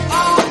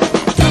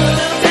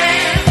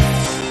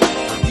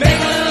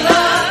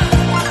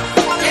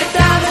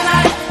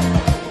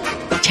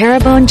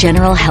Terrebonne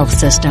General Health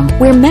System,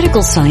 where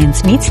medical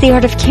science meets the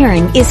art of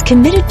caring, is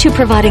committed to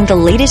providing the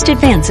latest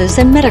advances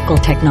in medical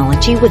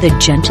technology with a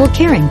gentle,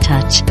 caring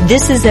touch.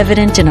 This is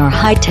evident in our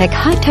high-tech,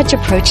 high-touch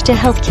approach to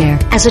healthcare.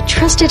 As a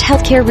trusted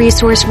healthcare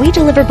resource, we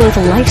deliver both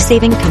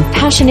life-saving,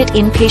 compassionate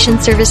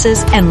inpatient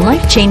services and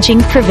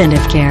life-changing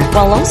preventive care,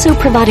 while also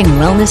providing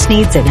wellness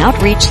needs and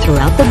outreach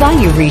throughout the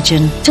Bayou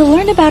region. To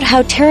learn about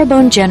how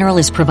Terrebonne General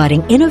is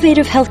providing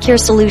innovative healthcare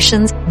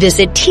solutions,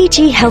 visit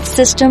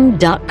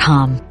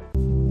tghealthsystem.com.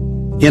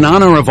 In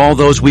honor of all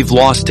those we've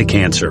lost to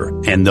cancer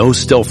and those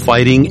still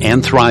fighting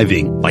and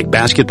thriving, like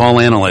basketball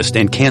analyst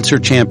and cancer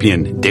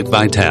champion Dick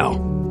Vitale.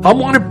 I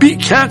want to beat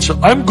cancer.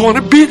 I'm going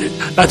to beat it.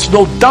 That's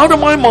no doubt in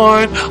my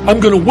mind.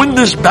 I'm going to win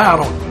this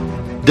battle.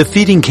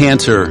 Defeating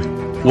cancer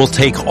will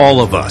take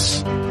all of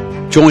us.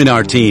 Join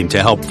our team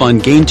to help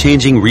fund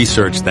game-changing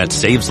research that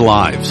saves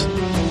lives.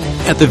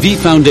 At the V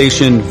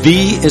Foundation,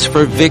 V is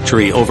for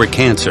victory over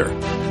cancer.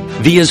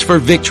 V is for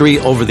victory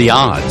over the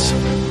odds.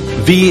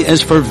 V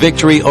is for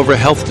victory over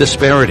health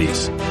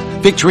disparities,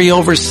 victory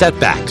over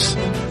setbacks,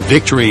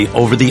 victory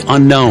over the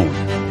unknown.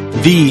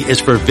 V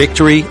is for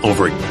victory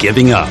over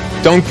giving up.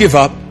 Don't give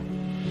up.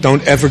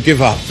 Don't ever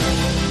give up.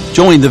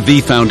 Join the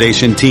V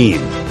Foundation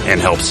team and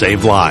help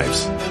save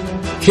lives.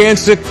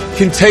 Cancer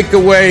can take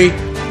away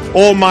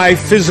all my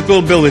physical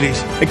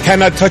abilities. It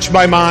cannot touch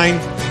my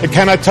mind, it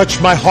cannot touch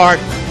my heart,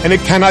 and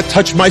it cannot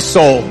touch my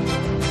soul.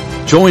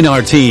 Join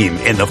our team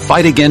in the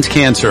fight against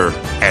cancer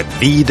at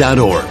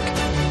V.org.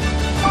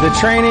 The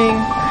training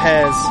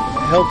has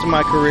helped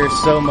my career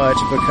so much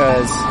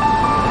because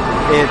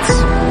it's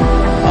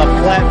a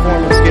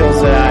platform of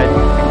skills that I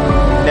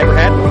never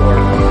had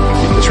before.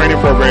 The training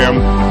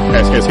program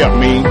has helped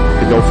me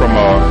to go from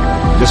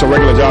just a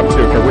regular job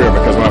to a career,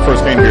 because when I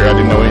first came here, I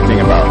didn't know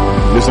anything about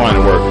this line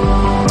of work.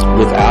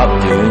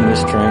 Without doing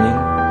this training,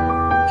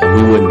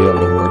 we wouldn't be able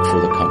to work for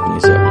the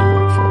companies that we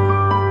work for.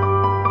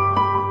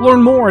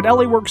 Learn more at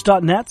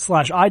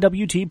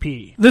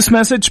laworks.net/IWTP. This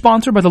message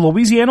sponsored by the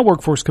Louisiana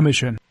Workforce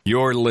Commission.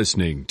 You're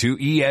listening to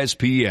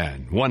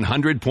ESPN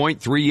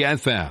 100.3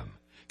 FM,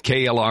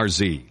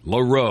 KLRZ,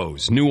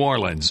 LaRose, New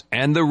Orleans,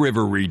 and the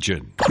River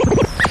Region.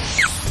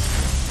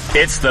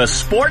 It's the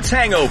Sports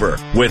Hangover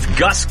with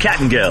Gus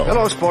Kattengill.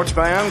 Hello, sports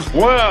fans.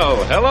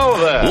 Well, hello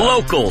there.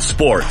 Local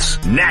sports,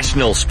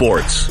 national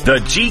sports. The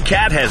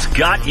GCAT has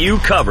got you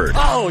covered.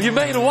 Oh, you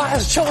made a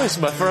wise choice,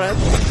 my friend.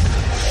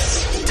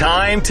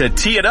 Time to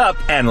tee it up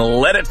and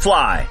let it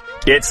fly.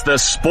 It's the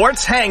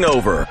Sports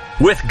Hangover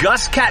with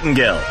Gus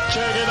Kattengill.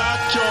 Check it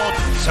out, George.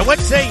 So what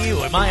say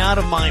you? Am I out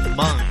of my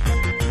mind?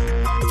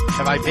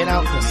 Have I been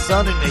out in the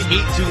sun and the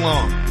heat too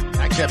long?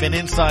 Actually, I've been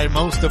inside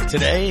most of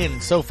today,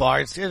 and so far,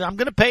 I'm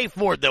going to pay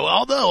for it, though.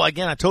 Although,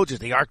 again, I told you,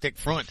 the Arctic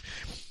front,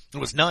 it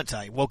was nuts.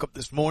 I woke up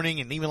this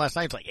morning, and even last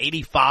night, it's like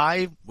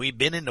 85. We've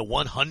been into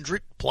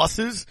 100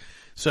 pluses.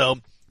 So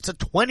it's a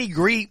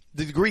 20-degree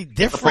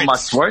difference. I put my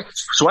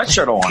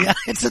sweatshirt on. Yeah,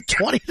 it's a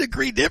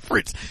 20-degree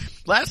difference.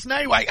 Last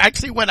night, I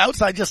actually went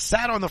outside, just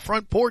sat on the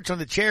front porch on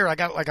the chair. I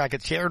got like a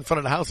chair in front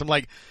of the house. I'm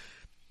like, it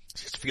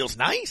just feels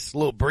nice. A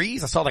little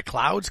breeze. I saw the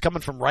clouds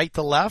coming from right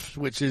to left,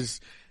 which is,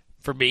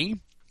 for me,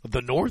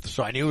 the north.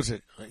 So I knew it was,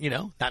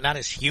 not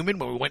as humid.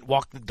 When we went and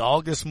walked the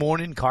dog this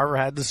morning, Carver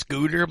had the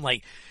scooter. I'm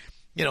like,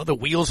 the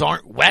wheels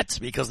aren't wet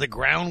because the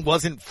ground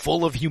wasn't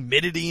full of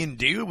humidity and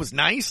dew. It was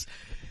nice.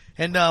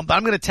 And, but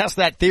I'm going to test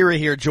that theory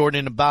here, Jordan,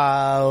 in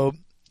about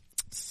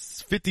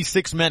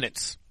 56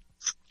 minutes.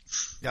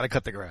 Gotta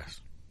cut the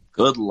grass.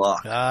 Good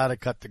luck. Gotta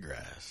cut the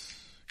grass.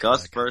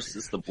 Gus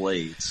versus the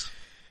Blades.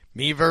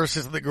 Me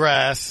versus the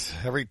grass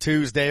every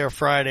Tuesday or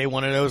Friday,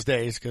 one of those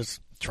days, because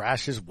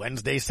trash is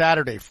Wednesday,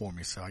 Saturday for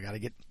me. So I gotta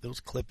get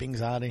those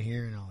clippings out of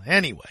here and all.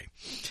 Anyway,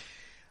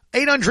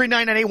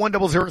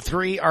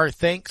 800-998-1003. Our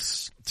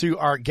thanks to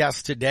our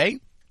guest today,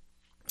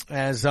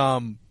 as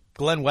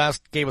Glenn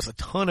West gave us a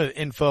ton of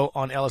info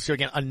on LSU.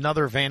 Again,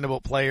 another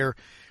Vanderbilt player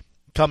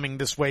coming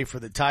this way for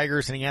the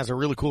Tigers, and he has a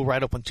really cool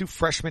write-up on two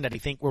freshmen that he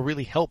think will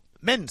really help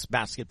men's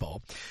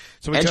basketball.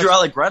 So Andrew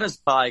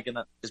Allegretta's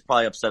is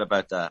probably upset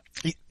about that.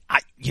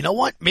 You know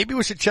what? Maybe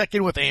we should check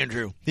in with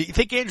Andrew. Do you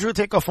think Andrew will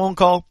take a phone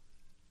call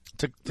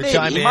to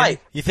chime in?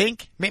 Might. You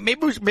think?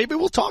 Maybe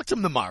we'll talk to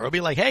him tomorrow. We'll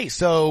be like, hey,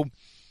 so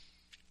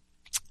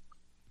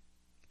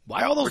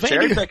why are those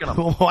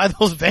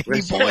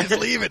Vandy boys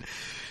leaving?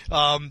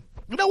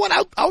 You know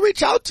what? I'll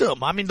reach out to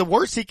him. I mean, the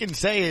worst he can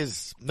say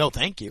is no,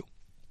 thank you.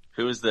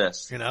 Who is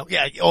this?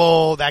 Yeah.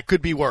 Oh, that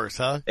could be worse,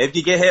 huh? If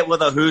you get hit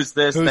with a who's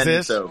this, then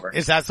it's over.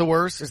 Is that the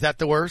worst? Is that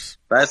the worst?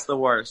 That's the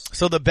worst.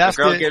 So the best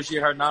girl gives you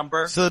her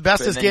number. So the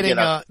best is getting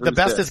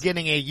is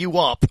getting a you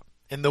up,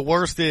 and the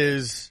worst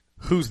is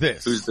who's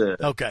this? Who's this?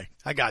 Okay,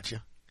 I got you.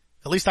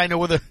 At least I know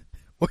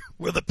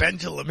where the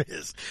pendulum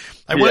is.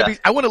 I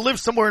want to live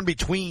somewhere in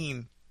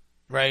between,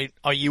 right?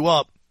 Are you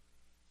up?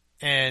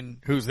 And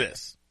who's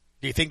this?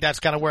 Do you think that's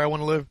kind of where I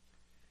want to live?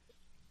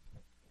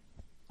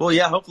 Well,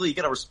 yeah, hopefully you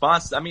get a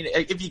response. I mean,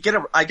 if you get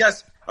I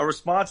guess a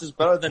response is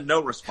better than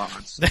no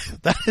response.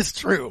 That is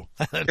true.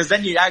 Because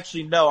then you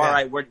actually know, all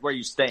right, where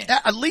you stand.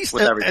 At least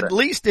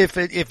if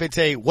it's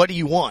a, what do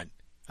you want?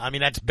 I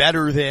mean, that's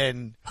better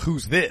than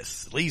who's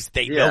this. At least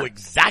they know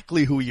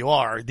exactly who you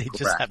are. They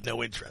just have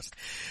no interest.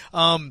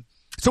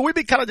 So we've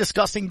been kind of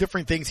discussing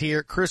different things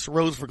here. Chris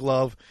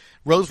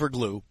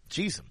Roseverglue,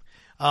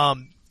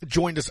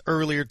 joined us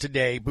earlier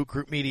today, Boot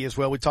Group Media as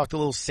well. We talked a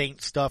little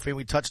Saint stuff, and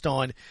we touched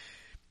on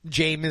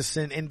Jameis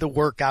and the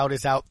workout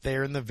is out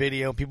there in the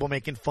video. People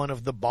making fun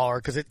of the bar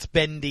because it's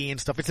bendy and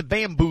stuff. It's a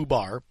bamboo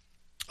bar.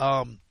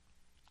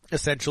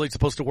 Essentially, it's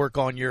supposed to work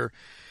on your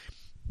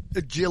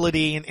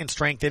agility and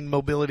strength and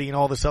mobility and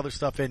all this other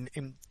stuff and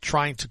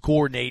trying to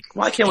coordinate.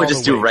 Why can't we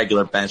just do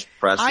regular bench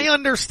press? I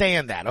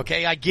understand that,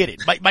 okay? I get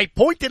it. My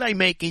point that I'm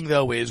making,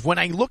 though, is when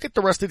I look at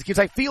the rest of the kids,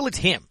 I feel it's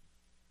him.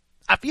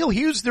 I feel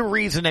here's the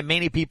reason that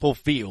many people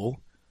feel,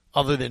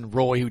 other than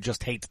Roy, who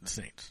just hates the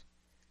Saints,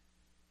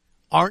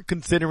 aren't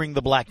considering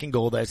the black and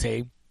gold as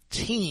a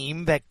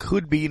team that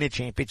could be in a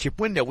championship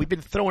window. We've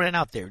been throwing it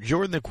out there.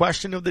 Jordan, the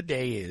question of the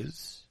day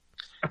is?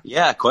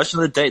 Yeah, question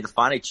of the day,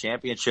 define a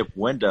championship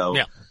window.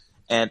 Yeah.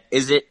 And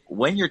is it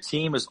when your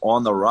team is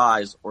on the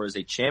rise, or is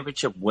a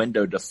championship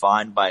window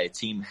defined by a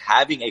team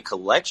having a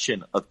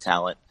collection of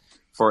talent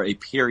for a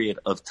period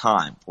of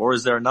time? Or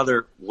is there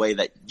another way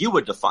that you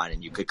would define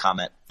it? You could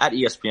comment at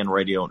ESPN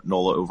Radio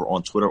NOLA over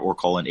on Twitter or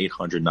call in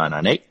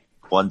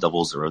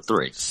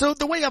 800-998-1003. So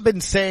the way I've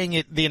been saying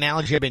it, the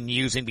analogy I've been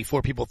using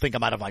before people think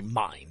I'm out of my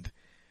mind,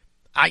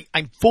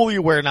 I'm fully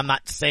aware, and I'm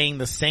not saying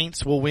the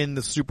Saints will win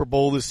the Super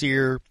Bowl this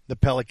year, the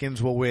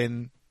Pelicans will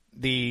win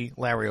the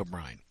Larry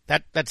O'Brien.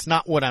 That's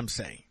not what I'm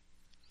saying.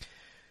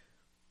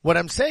 What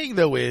I'm saying,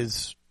 though,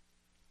 is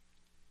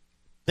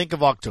think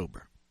of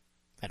October.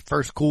 That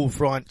first cool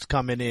front's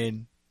coming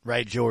in,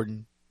 right,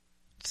 Jordan?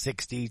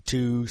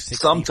 62,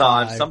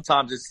 65.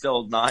 Sometimes it's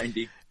still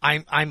 90.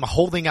 I'm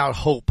holding out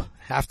hope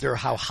after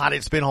how hot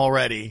it's been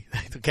already.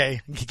 Okay,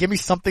 give me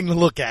something to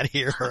look at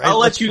here. Right? I'll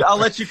let you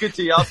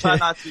continue. I'll try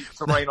not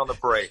to rain on the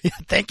parade.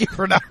 Thank you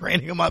for not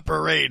raining on my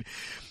parade.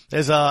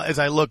 As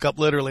I look up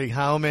literally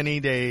how many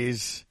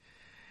days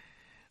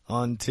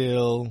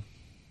until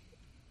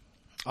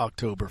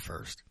October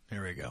 1st.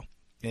 There we go.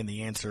 And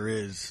the answer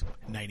is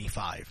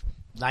 95.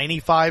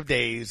 95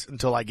 days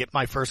until I get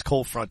my first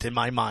cold front in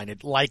my mind.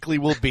 It likely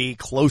will be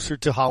closer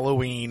to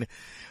Halloween.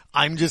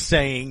 I'm just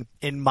saying,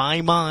 in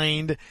my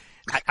mind,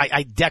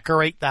 I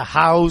decorate the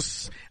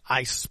house.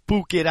 I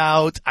spook it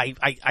out.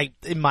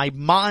 In my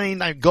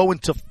mind, I go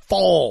into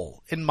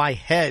fall in my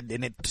head,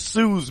 and it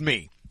soothes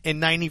me in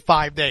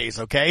 95 days,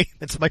 okay?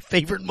 It's my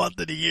favorite month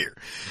of the year.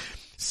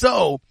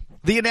 So,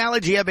 the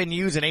analogy I've been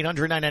using,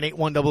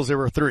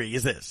 800-998-1003,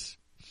 is this.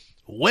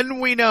 When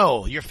we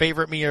know your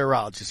favorite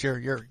meteorologist,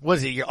 what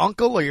is he, your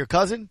uncle or your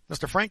cousin,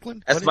 Mr.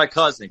 Franklin? That's my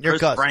cousin,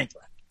 Chris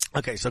Franklin.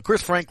 Okay, so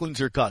Chris Franklin's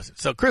your cousin.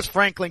 So Chris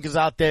Franklin is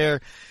out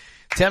there,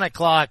 10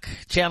 o'clock,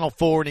 Channel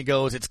 4, and he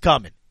goes, it's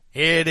coming.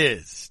 It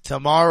is.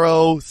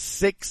 Tomorrow,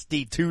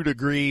 62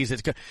 degrees.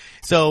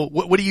 So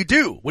what do you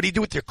do? What do you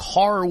do with your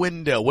car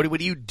window? What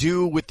do you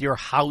do with your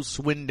house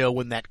window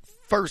when that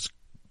first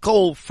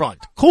cool front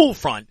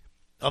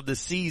of the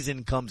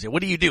season comes in?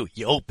 What do? You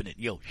open it.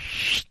 You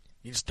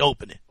just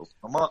open it.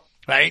 Come on.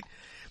 Right?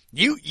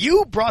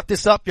 You brought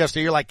this up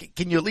yesterday. You're like,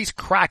 can you at least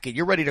crack it?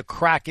 You're ready to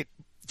crack it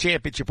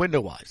championship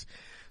window wise.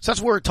 So that's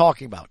what we're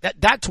talking about.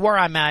 That's where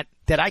I'm at,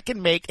 that I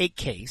can make a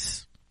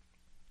case,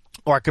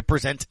 or I could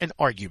present an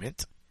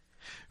argument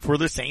for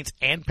the Saints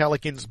and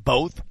Pelicans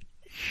both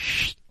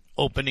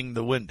opening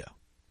the window.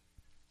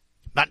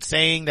 I'm not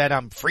saying that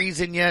I'm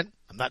freezing yet.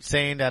 I'm not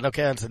saying that,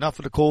 okay, that's enough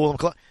of the cool.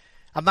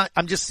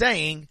 I'm just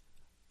saying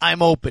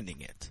I'm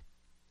opening it.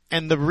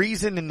 And the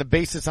reason and the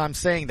basis I'm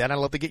saying that, I'd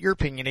love to get your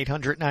opinion,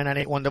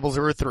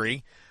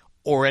 800-998-1003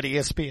 or at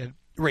ESPN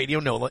Radio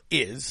NOLA,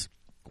 is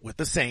with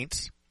the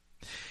Saints.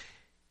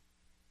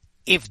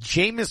 If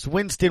Jameis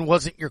Winston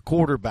wasn't your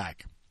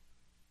quarterback,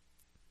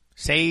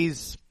 say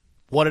he's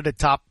one of the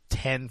top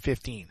 10,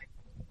 15,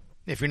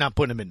 if you're not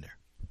putting him in there,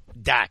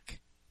 Dak,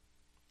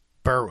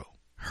 Burrow,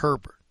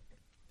 Herbert,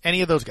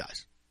 any of those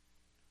guys,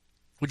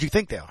 would you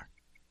think they are?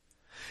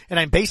 And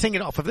I'm basing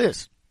it off of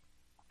this.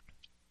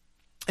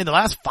 In the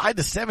last 5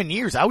 to 7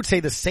 years, I would say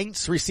the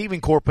Saints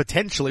receiving corps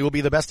potentially will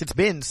be the best it's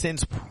been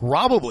since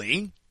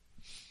probably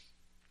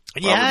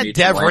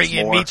Devering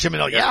and Meacham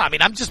and all. Yeah, I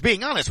mean, I'm just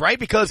being honest, right?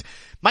 Because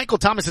Michael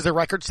Thomas is a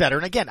record setter.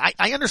 And again,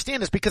 I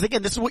understand this because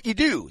again, this is what you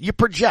do. You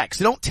project.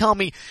 So don't tell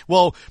me,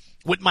 well,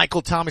 what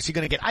Michael Thomas you're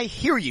going to get. I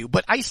hear you,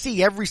 but I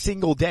see every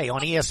single day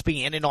on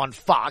ESPN and on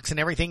Fox and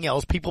everything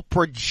else, people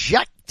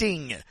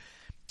projecting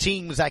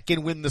teams that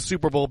can win the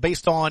Super Bowl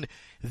based on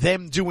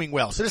them doing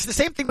well. So it's the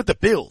same thing with the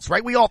Bills,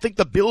 right? We all think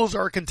the Bills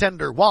are a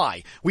contender.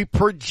 Why? We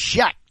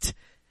project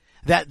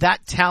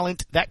that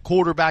talent, that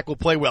quarterback will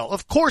play well.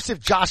 Of course, if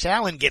Josh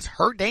Allen gets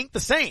hurt, they ain't the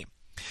same.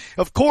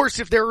 Of course,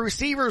 if their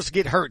receivers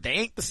get hurt, they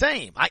ain't the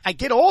same. I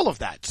get all of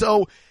that.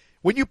 So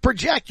when you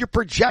project, you're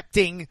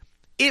projecting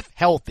if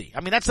healthy.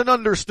 I mean, that's an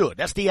understood.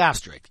 That's the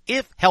asterisk.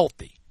 If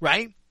healthy,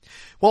 right?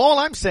 Well, all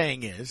I'm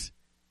saying is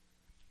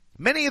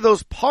many of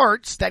those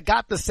parts that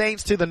got the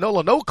Saints to the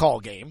NOLA no-call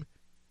game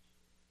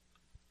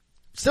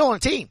still on a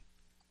team.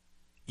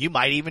 You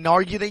might even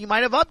argue that you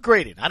might have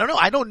upgraded.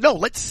 I don't know.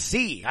 Let's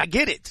see. I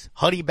get it.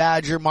 Honey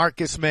Badger,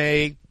 Marcus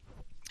May.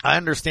 I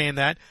understand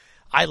that.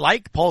 I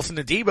like Paulson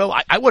Adebo.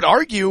 I would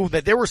argue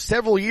that there were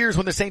several years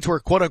when the Saints were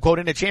quote unquote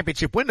in a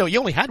championship window. You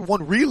only had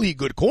one really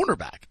good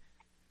cornerback.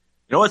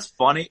 You know what's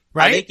funny?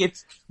 Right? I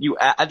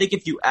think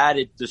if you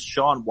added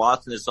Deshaun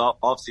Watson this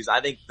offseason,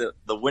 I think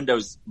the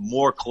window's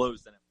more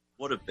closed than it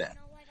would have been.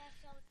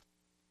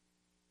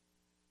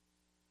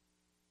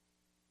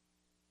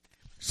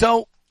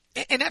 So,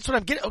 and that's what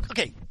I'm getting.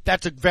 Okay,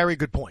 that's a very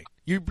good point.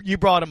 You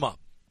brought him up.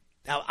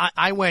 Now,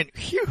 I went,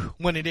 phew,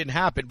 when it didn't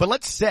happen. But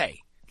let's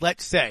say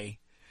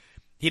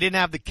he didn't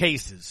have the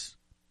cases.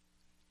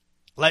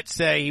 Let's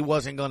say he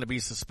wasn't going to be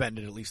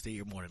suspended at least a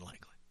year more than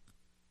likely.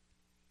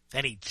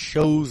 And he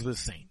chose the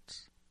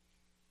Saints.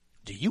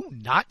 Do you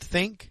not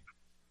think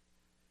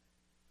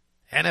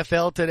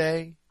NFL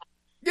today,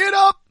 get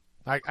up?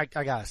 I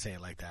gotta say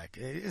it like that.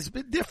 It's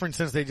been different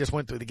since they just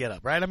went through the get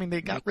up, right? I mean,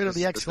 they got rid of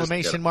the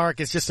exclamation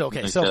mark. It's just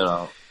okay.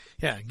 So,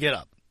 yeah, get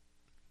up.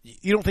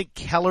 You don't think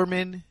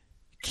Kellerman,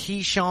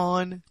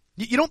 Keyshawn,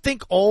 you don't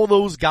think all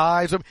those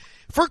guys,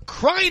 for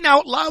crying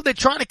out loud, they're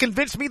trying to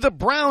convince me the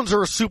Browns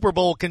are a Super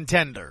Bowl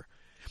contender.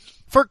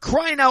 For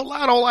crying out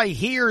loud, all I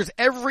hear is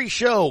every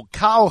show,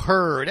 Kyle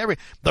Hurd,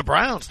 the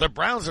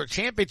Browns are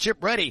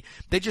championship ready.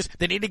 They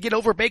need to get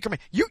over Baker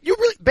Mayfield.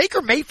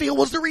 Baker Mayfield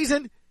was the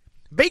reason?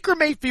 Baker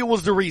Mayfield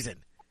was the reason.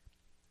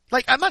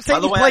 Like, I'm not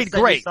saying he played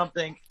great.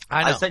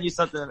 I sent you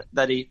something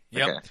that he,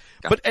 yep. Okay.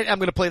 But I'm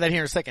going to play that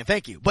here in a second.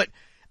 Thank you. But,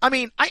 I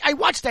mean, I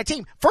watched that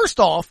team. First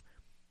off,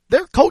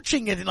 their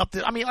coaching isn't up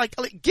to, I mean,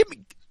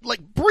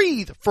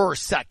 breathe for a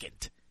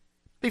second.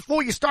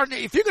 Before you start,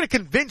 if you're going to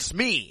convince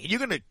me, you're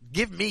going to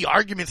give me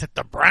arguments that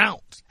the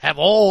Browns have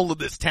all of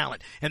this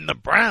talent and the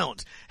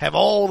Browns have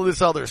all of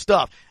this other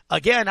stuff.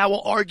 Again, I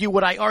will argue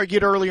what I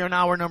argued earlier in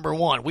hour number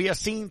one. We have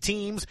seen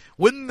teams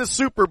win the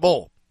Super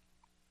Bowl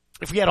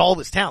if we had all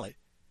this talent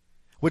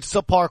with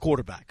subpar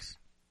quarterbacks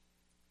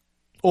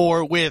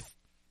or with,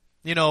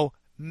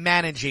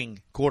 managing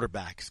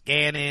quarterbacks,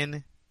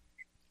 Gannon,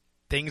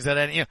 things that,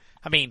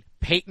 I mean,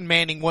 Peyton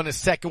Manning won his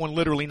second one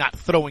literally not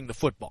throwing the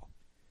football.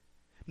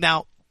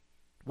 Now,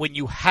 when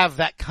you have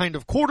that kind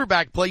of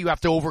quarterback play, you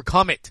have to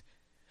overcome it.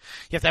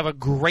 You have to have a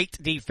great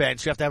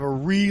defense. You have to have a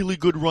really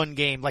good run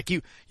game. Like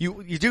you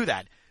do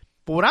that.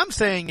 But what I'm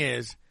saying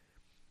is,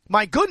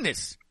 my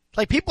goodness,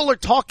 like people are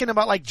talking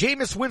about like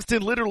Jameis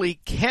Winston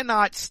literally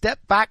cannot step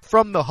back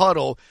from the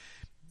huddle,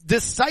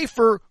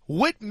 decipher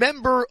what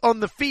member on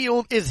the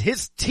field is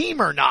his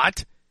team or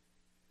not,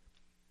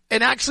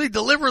 and actually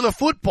deliver the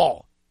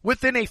football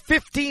within a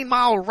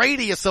 15-mile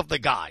radius of the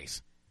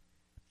guys.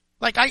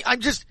 Like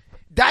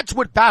that's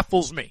what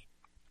baffles me.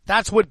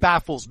 That's what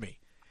baffles me.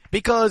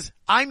 Because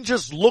I'm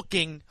just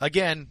looking,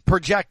 again,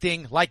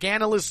 projecting like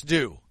analysts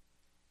do.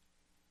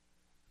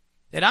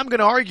 And I'm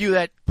going to argue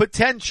that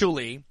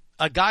potentially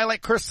a guy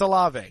like Chris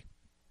Olave,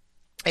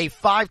 a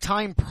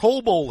 5-time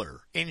Pro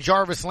Bowler in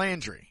Jarvis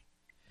Landry,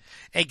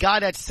 a guy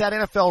that set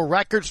NFL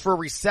records for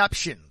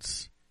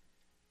receptions,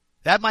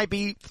 that might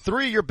be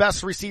 3 of your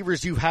best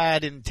receivers you've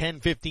had in 10,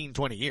 15,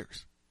 20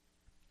 years.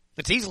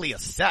 It's easily a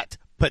set,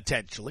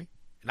 potentially.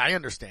 And I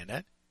understand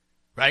that,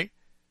 right?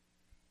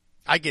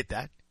 I get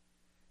that.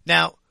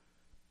 Now,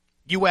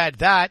 you add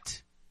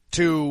that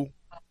to,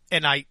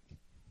 and I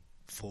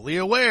fully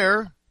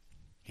aware,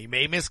 he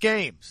may miss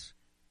games.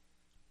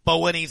 But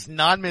when he's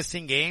not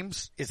missing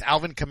games, is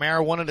Alvin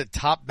Kamara one of the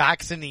top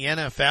backs in the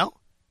NFL?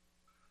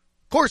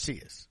 Of course he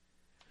is.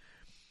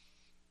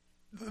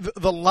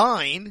 The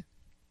line,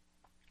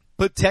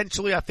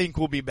 potentially, I think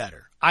will be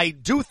better. I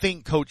do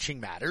think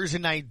coaching matters,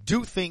 and I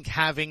do think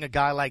having a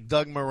guy like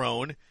Doug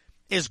Marrone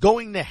is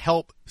going to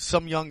help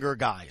some younger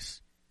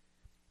guys.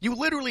 You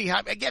literally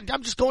have, again,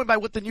 I'm just going by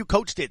what the new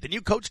coach did. The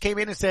new coach came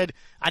in and said,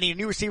 I need a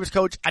new receivers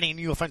coach, I need a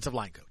new offensive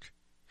line coach.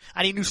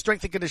 I need a new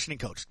strength and conditioning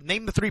coach.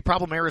 Name the 3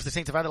 problem areas the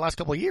Saints have had the last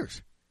couple of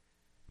years.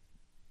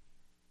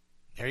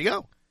 There you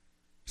go.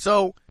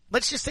 So,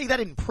 let's just say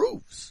that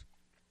improves.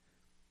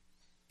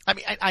 I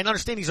mean, I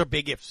understand these are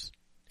big ifs.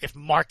 If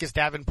Marcus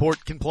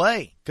Davenport can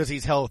play, because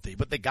he's healthy,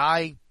 but the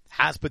guy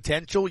has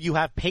potential. You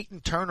have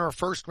Peyton Turner, a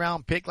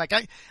first-round pick. Like,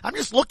 I'm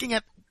just looking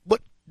at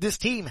what this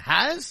team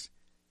has.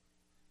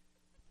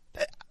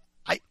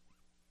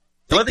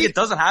 The only thing it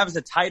doesn't have is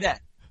a tight end.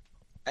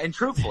 And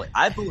truthfully,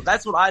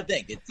 that's what I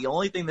think. It's the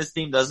only thing this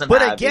team doesn't have.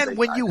 But again,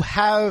 when you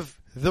have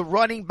the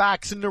running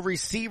backs and the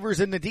receivers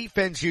and the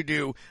defense you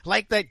do,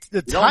 like that,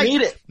 you don't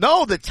need it.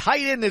 No, the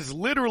tight end is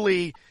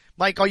literally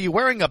like, are you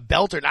wearing a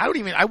belt or I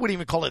wouldn't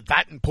even call it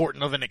that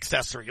important of an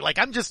accessory. Like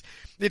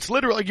it's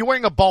literally, you're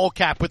wearing a ball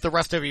cap with the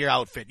rest of your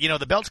outfit.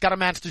 The belt's gotta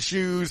match the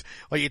shoes,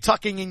 or you're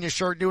tucking in your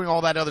shirt, doing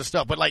all that other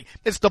stuff. But like,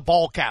 it's the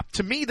ball cap.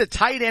 To me, the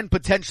tight end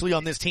potentially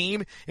on this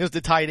team is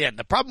the tight end.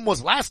 The problem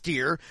was last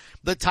year,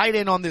 the tight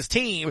end on this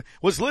team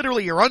was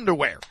literally your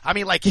underwear. I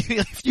mean, like,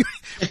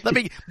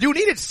 you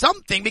needed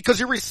something because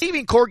your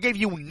receiving core gave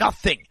you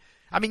nothing.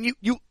 I mean,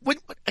 you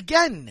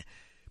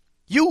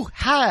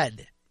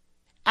had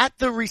at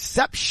the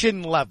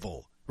reception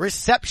level,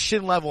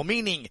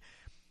 meaning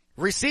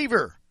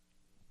receiver,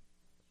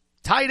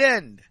 tight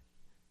end,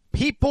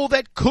 people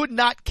that could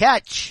not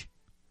catch.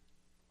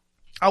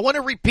 I want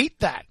to repeat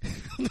that.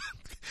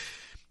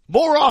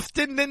 More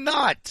often than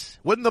not,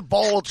 when the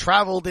ball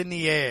traveled in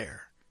the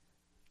air,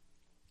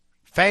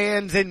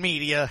 fans and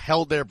media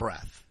held their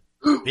breath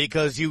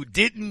because you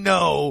didn't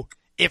know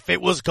if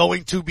it was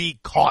going to be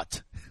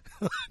caught.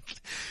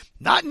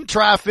 Not in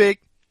traffic,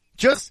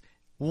 just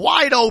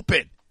wide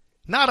open.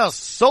 Not a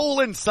soul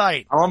in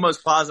sight. I'm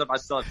almost positive I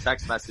still have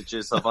text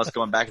messages of us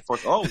going back and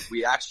forth. Oh,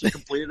 we actually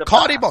completed a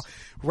Caught pass. him.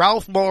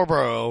 Ralph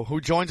Marlborough,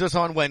 who joins us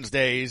on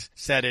Wednesdays,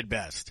 said it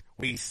best.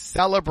 We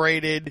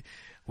celebrated.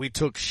 We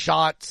took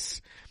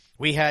shots.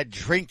 We had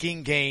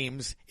drinking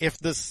games if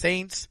the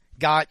Saints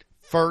got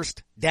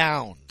first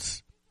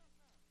downs.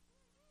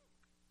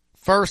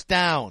 First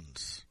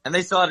downs. And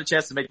they still had a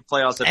chance to make the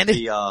playoffs at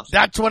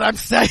that's what I'm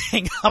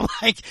saying. I'm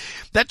like,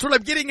 that's what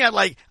I'm getting at.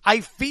 Like, I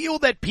feel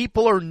that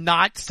people are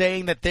not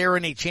saying that they're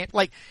in a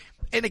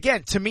and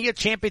again, to me, a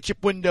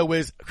championship window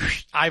is,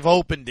 I've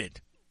opened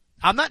it.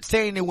 I'm not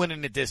saying they're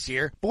winning it this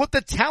year, but with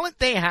the talent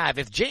they have,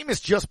 if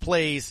Jameis just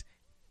plays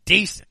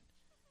decent,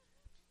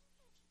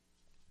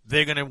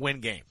 they're going to win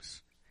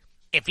games.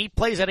 If he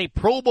plays at a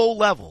Pro Bowl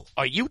level,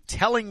 are you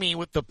telling me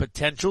with the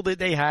potential that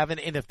they have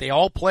and if they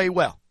all play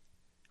well,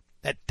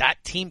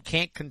 that team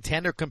can't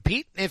contend or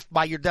compete? If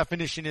by your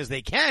definition is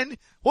they can,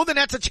 well then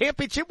that's a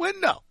championship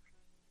window.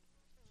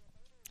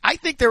 I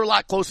think they're a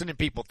lot closer than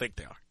people think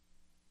they are.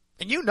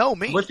 And you know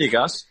me. I'm with you,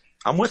 Gus.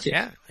 I'm with you.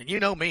 Yeah, and you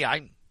know me.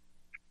 I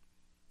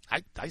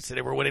said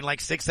they were winning like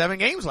 6-7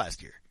 games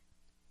last year.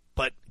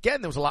 But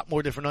again, there was a lot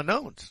more different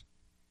unknowns.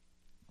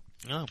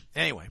 Oh,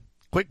 anyway.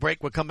 Quick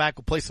break. We'll come back.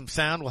 We'll play some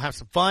sound. We'll have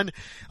some fun.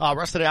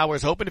 Rest of the hour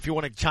is open. If you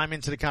want to chime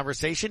into the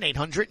conversation,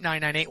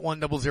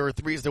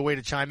 800-998-1003 is the way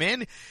to chime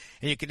in.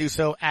 And you can do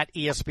so at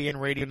ESPN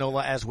Radio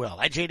NOLA as well.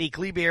 At JD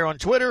Kleber on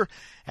Twitter,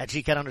 at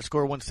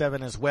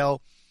GCAT_17 as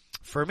well.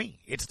 For me,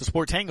 it's the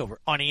Sports Hangover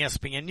on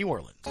ESPN New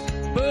Orleans. But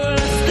I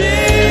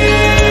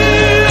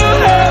still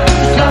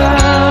haven't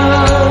found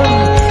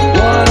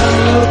what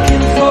I'm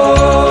looking for.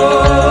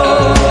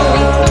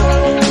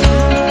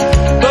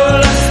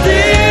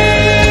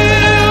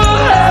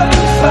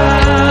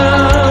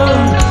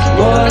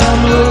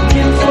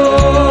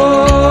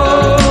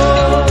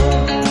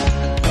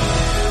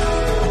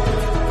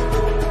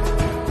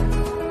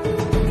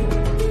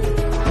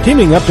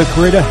 Teaming up to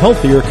create a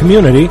healthier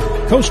community,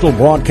 Coastal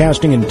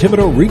Broadcasting and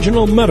Thibodaux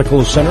Regional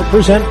Medical Center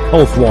present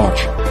Health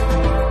Watch.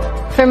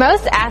 For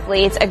most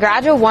athletes, a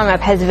gradual warm-up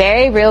has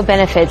very real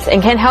benefits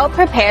and can help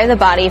prepare the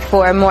body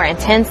for a more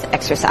intense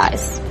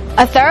exercise.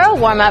 A thorough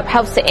warm-up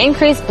helps to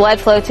increase blood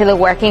flow to the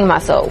working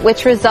muscle,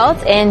 which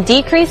results in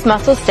decreased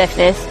muscle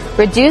stiffness,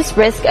 reduced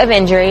risk of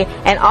injury,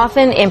 and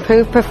often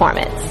improved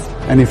performance.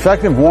 An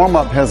effective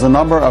warm-up has a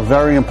number of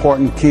very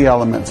important key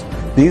elements.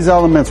 These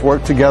elements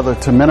work together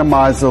to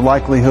minimize the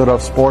likelihood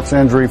of sports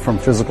injury from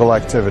physical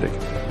activity.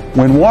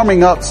 When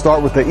warming up,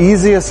 start with the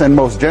easiest and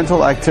most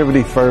gentle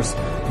activity first,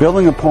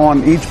 building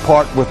upon each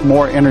part with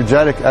more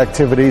energetic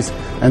activities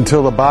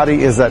until the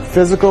body is at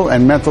physical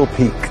and mental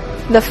peak.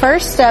 The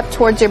first step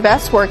towards your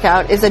best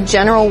workout is a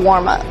general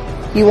warm-up.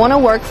 You want to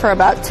work for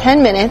about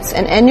 10 minutes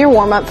and end your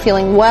warm-up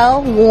feeling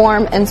well,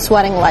 warm, and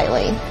sweating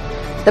lightly.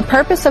 The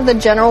purpose of the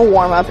general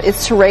warm-up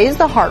is to raise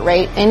the heart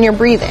rate and your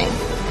breathing.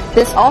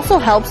 This also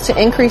helps to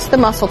increase the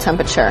muscle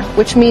temperature,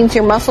 which means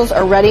your muscles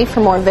are ready for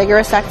more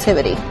vigorous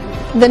activity.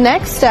 The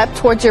next step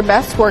towards your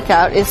best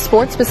workout is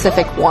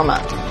sport-specific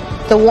warm-up.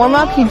 The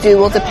warm-up you do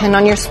will depend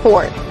on your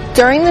sport.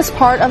 During this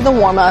part of the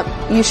warm-up,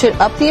 you should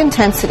up the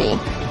intensity,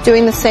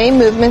 doing the same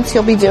movements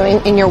you'll be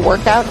doing in your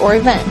workout or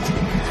event.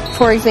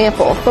 For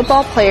example,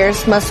 football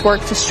players must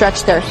work to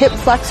stretch their hip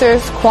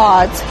flexors,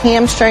 quads,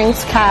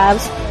 hamstrings,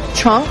 calves,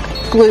 trunk,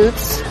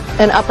 glutes,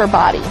 and upper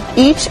body.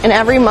 Each and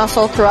every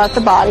muscle throughout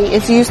the body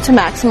is used to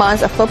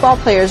maximize a football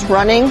player's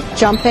running,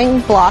 jumping,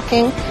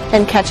 blocking,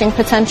 and catching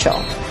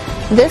potential.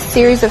 This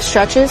series of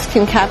stretches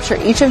can capture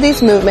each of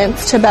these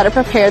movements to better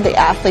prepare the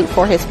athlete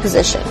for his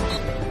position.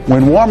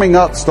 When warming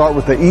up, start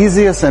with the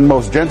easiest and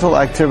most gentle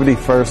activity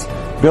first,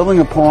 building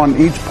upon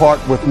each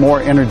part with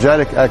more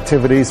energetic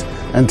activities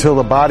until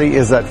the body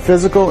is at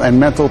physical and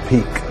mental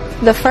peak.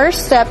 The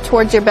first step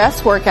towards your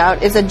best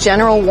workout is a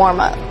general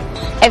warm-up.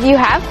 If you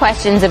have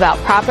questions about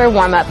proper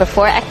warm-up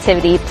before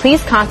activity,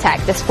 please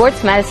contact the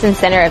Sports Medicine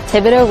Center of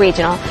Thibodaux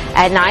Regional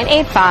at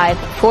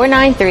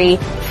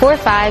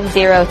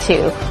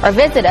 985-493-4502 or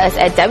visit us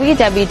at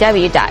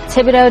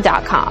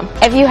www.thibodaux.com.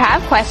 If you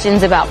have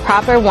questions about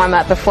proper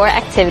warm-up before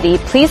activity,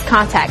 please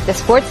contact the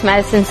Sports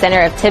Medicine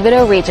Center of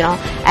Thibodaux Regional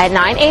at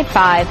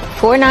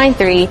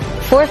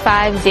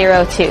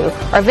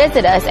 985-493-4502 or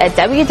visit us at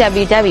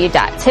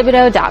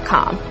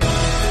www.thibodaux.com.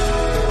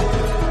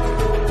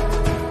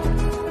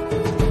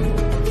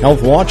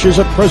 Health Watch is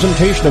a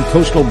presentation of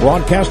Coastal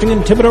Broadcasting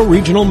and Thibodaux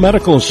Regional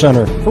Medical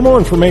Center. For more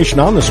information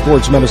on the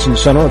Sports Medicine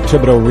Center of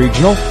Thibodaux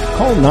Regional,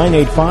 call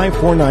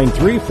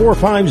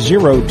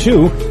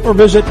 985-493-4502 or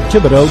visit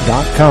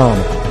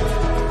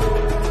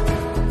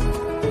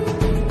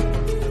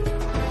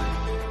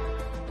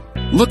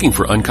Thibodaux.com. Looking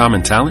for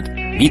uncommon talent?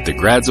 Meet the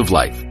Grads of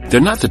Life. They're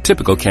not the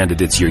typical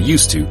candidates you're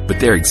used to, but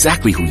they're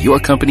exactly who your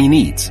company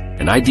needs.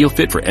 An ideal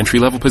fit for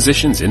entry-level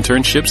positions,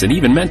 internships, and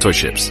even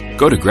mentorships.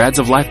 Go to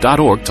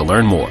gradsoflife.org to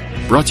learn more.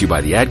 Brought to you by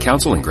the Ad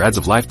Council and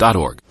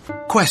gradsoflife.org.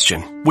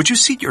 Question. Would you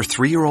seat your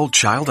 3-year-old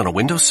child on a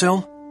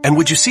windowsill? And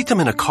would you seat them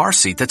in a car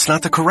seat that's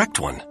not the correct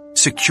one?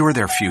 Secure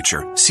their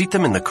future. Seat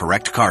them in the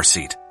correct car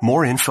seat.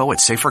 More info at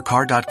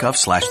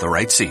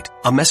safercar.gov/the-right-seat.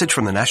 A message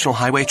from the National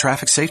Highway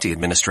Traffic Safety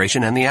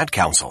Administration and the Ad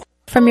Council.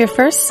 From your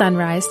first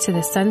sunrise to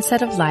the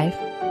sunset of life,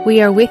 we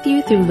are with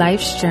you through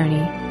life's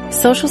journey.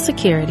 Social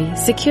Security,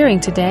 securing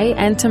today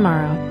and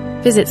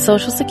tomorrow. Visit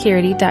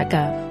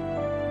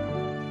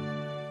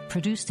socialsecurity.gov.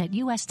 Produced at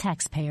U.S.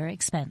 taxpayer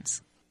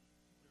expense.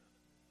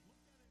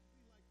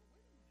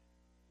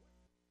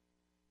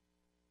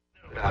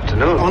 Good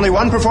afternoon. Only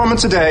one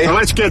performance a day. Well,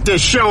 let's get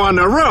this show on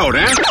the road,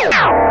 eh?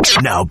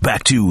 Now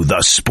back to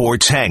the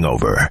Sports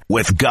Hangover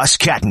with Gus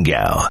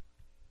Kattengell.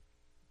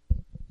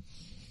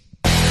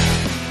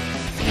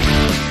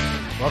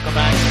 Welcome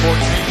back to Sports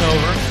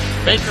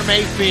Hangover. Baker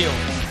Mayfield.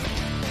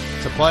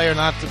 To play or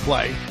not to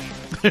play?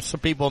 There's some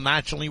people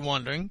naturally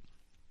wondering,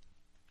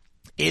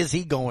 is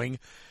he going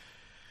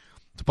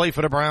to play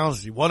for the Browns?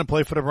 Does he want to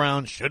play for the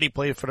Browns? Should he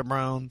play for the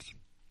Browns?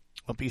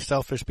 Won't be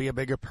selfish, be a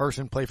bigger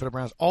person, play for the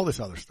Browns, all this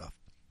other stuff.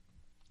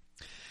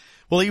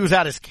 Well, he was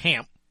at his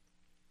camp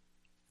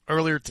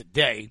earlier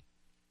today,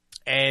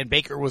 and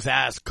Baker was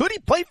asked, could he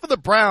play for the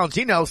Browns?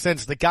 You know,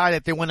 since the guy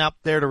that they went up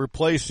there to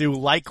replace you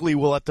likely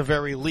will at the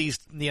very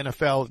least in the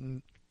NFL,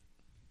 and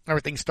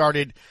everything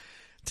started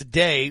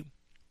today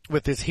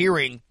with his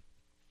hearing.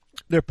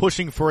 They're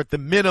pushing for, at the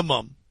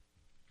minimum,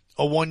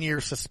 a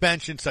 1-year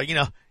suspension. So, you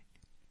know,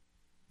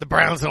 the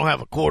Browns don't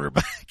have a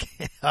quarterback.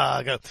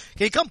 Can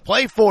you come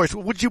play for us?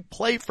 Would you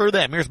play for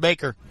them? Here's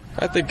Baker.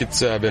 I think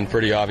it's been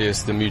pretty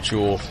obvious the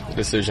mutual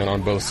decision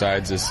on both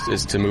sides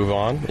is to move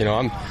on. You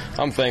know,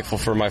 I'm thankful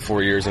for my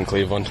 4 years in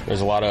Cleveland.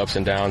 There's a lot of ups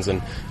and downs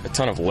and a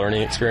ton of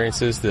learning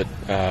experiences that,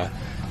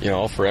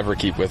 I'll forever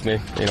keep with me.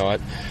 You know,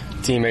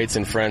 teammates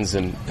and friends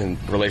and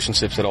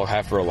relationships that I'll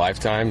have for a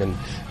lifetime. And,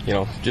 you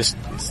know, just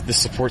the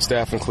support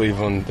staff in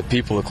Cleveland, the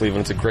people of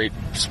Cleveland, it's a great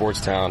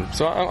sports town.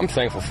 So I'm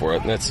thankful for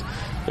it. And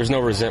there's no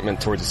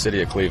resentment towards the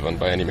city of Cleveland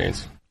by any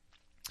means.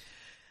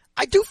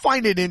 I do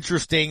find it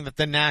interesting that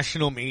the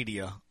national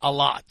media, a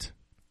lot,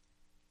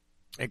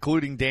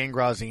 including Dan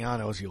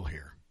Graziano, as you'll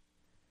hear,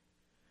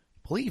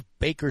 believe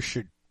Baker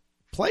should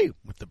play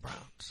with the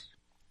Browns.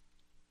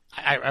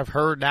 I've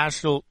heard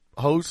national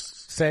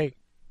hosts say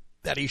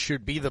that he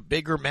should be the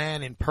bigger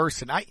man in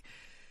person.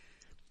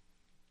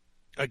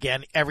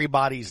 Again,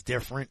 everybody's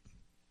different.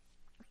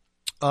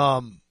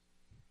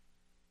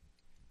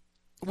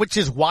 Which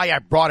is why I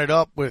brought it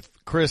up with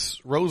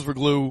Chris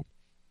Roseverglue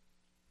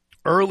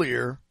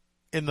earlier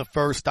in the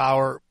first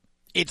hour.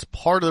 It's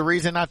part of the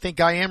reason I think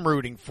I am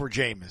rooting for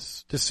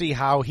Jameis, to see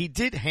how he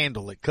did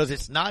handle it, because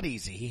it's not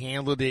easy. He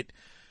handled it,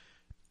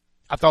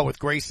 I thought, with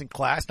grace and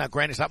class. Now,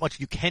 granted, it's not much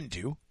you can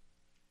do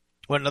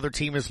when another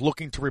team is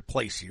looking to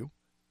replace you.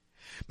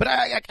 But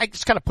I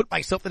just kind of put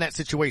myself in that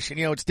situation.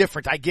 You know, it's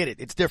different. I get it.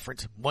 It's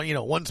different. One, you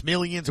know, one's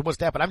millions and what's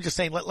that. But I'm just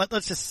saying,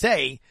 let's just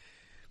say,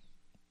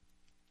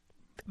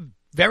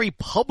 very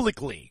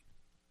publicly,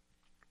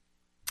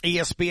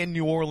 ESPN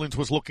New Orleans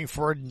was looking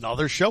for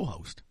another show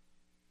host.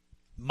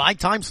 My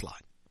time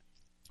slot.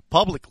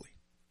 Publicly.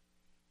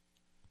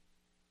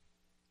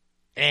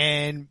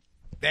 And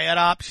they had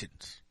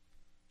options.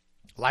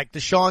 Like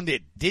Deshaun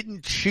did.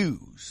 Didn't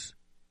choose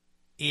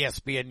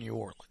ESPN New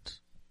Orleans.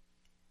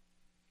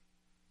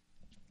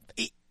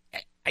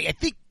 I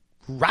think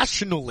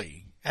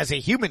rationally, as a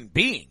human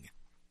being,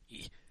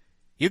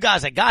 you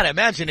guys, I gotta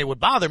imagine it would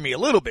bother me a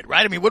little bit,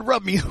 right? I mean, it would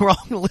rub me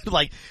wrong a little,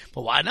 like,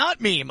 well, why not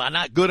me? Am I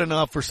not good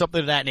enough for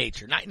something of that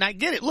nature? And I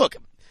get it. Look,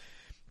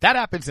 that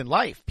happens in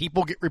life.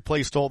 People get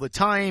replaced all the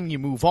time. You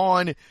move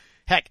on.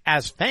 Heck,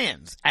 as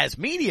fans, as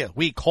media,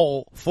 we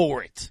call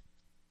for it.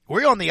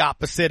 We're on the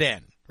opposite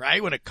end,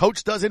 right? When a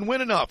coach doesn't win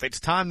enough, it's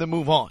time to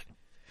move on.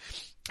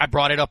 I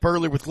brought it up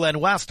earlier with Glenn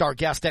West, our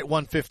guest at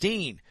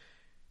 115.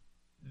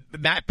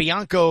 Matt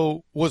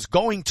Bianco was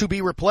going to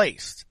be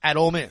replaced at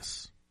Ole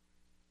Miss.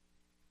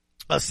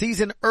 A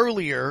season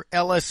earlier,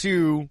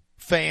 LSU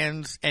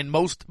fans and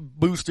most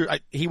boosters,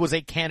 he was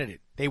a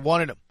candidate. They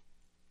wanted him.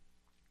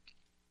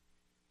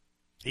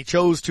 He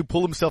chose to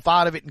pull himself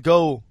out of it and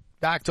go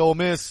back to Ole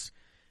Miss.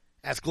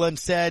 As Glenn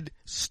said,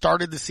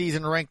 started the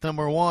season ranked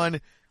number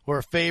 1. Were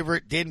a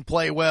favorite, didn't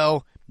play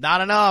well. Not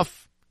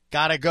enough.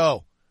 Gotta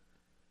go.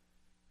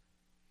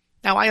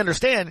 Now, I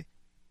understand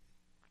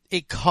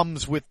it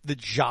comes with the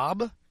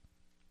job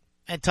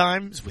at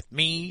times, with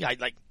me. I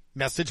like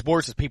message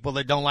boards with people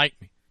that don't like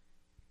me.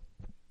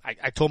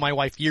 I told my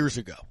wife years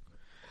ago,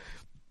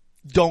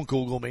 don't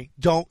Google me.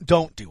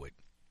 Don't do it.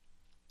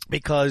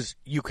 Because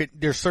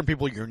there's certain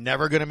people you're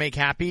never going to make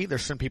happy.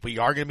 There's some people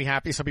you are going to be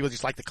happy. Some people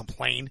just like to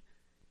complain.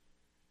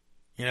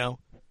 You know?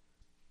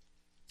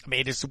 I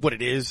mean, it's what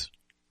it is.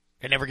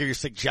 They never give you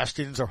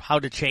suggestions or how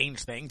to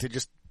change things. To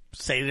just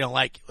say they don't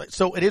like it.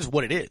 So it is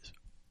what it is.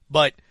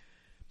 But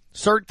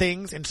certain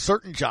things and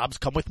certain jobs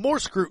come with more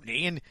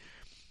scrutiny. And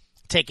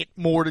take it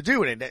more to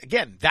do it. And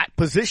again, that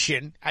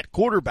position at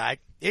quarterback,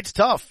 it's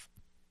tough.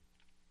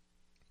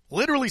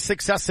 Literally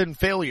success and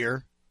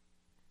failure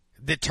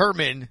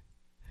determine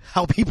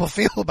how people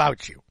feel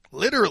about you.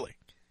 Literally.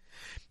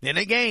 In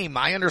a game,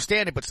 I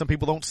understand it, but some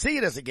people don't see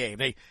it as a game.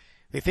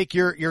 They think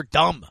you're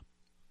dumb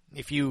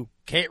if you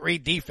can't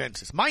read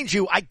defenses. Mind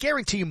you, I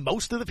guarantee you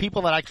most of the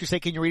people that actually say,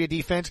 can you read a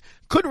defense,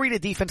 couldn't read a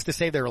defense to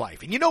save their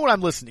life. And you know what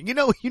I'm listening. You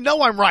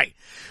know I'm right.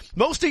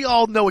 Most of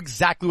y'all know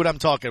exactly what I'm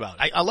talking about.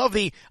 I love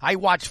I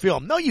watch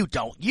film. No, you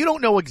don't. You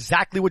don't know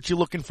exactly what you're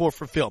looking for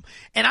film.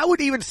 And I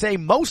would even say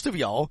most of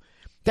y'all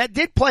that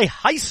did play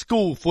high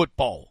school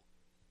football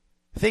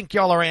think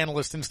y'all are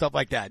analysts and stuff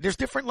like that. There's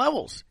different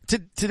levels. To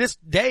this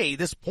day,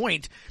 this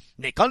point,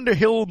 Nick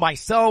Underhill,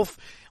 myself,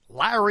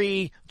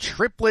 Larry,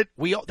 Triplett,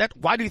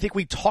 why do you think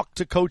we talk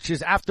to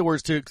coaches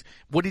afterwards to,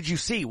 what did you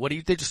see?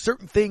 There's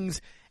certain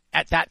things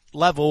at that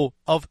level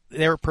of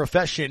their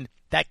profession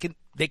that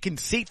they can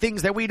see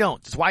things that we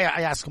don't. That's why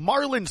I ask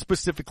Marlon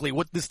specifically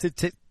what this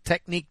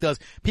technique does.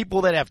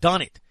 People that have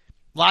done it,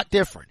 a lot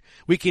different.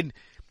 We can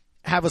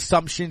have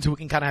assumptions. We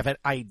can kind of have an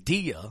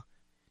idea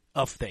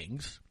of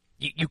things.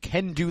 You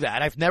can do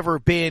that. I've never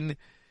been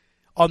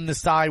on the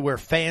side where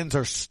fans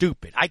are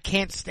stupid. I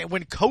can't stand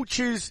when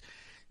coaches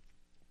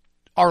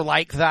are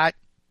like that,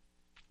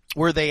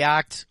 where they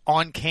act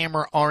on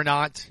camera or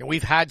not. And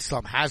we've had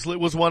some. Hazlitt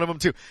was one of them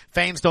too.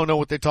 Fans don't know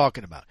what they're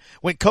talking about.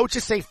 When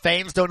coaches say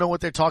fans don't know what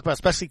they're talking about,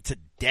 especially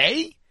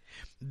today,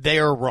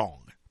 they're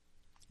wrong.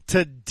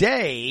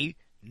 Today,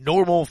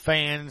 normal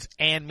fans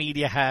and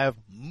media have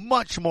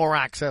much more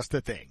access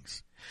to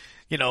things.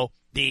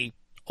 The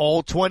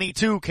all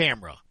 22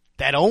 camera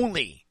that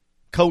only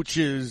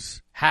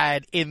coaches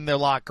had in their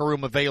locker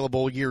room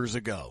available years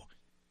ago.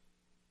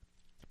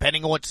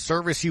 Depending on what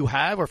service you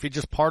have, or if you're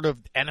just part of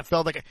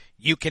NFL,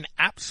 you can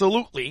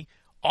absolutely,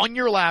 on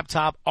your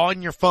laptop,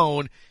 on your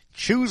phone,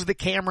 choose the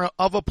camera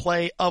of a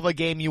play, of a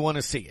game you want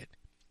to see it.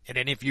 And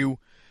then if you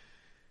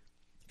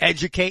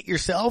educate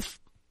yourself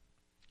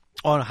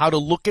on how to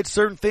look at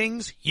certain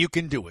things, you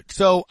can do it.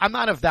 So I'm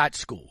not of that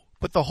school.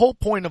 But the whole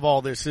point of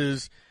all this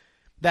is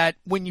that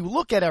when you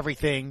look at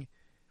everything,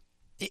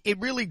 it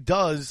really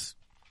does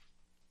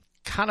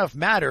kind of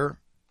matter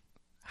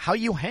how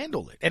you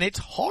handle it. And it's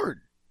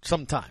hard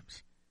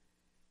sometimes.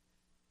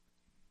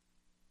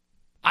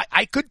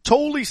 I could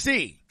totally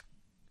see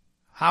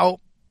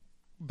how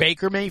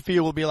Baker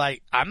Mayfield will be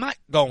like, I'm not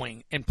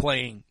going and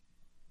playing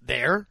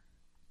there.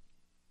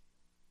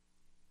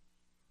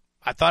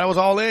 I thought I was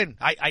all in.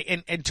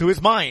 And to his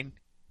mind,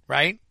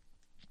 right?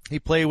 He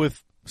played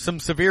with some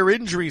severe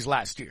injuries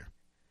last year.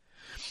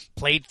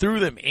 Played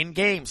through them in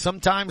games,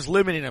 sometimes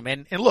limiting them.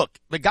 And look,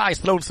 the guy's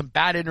thrown some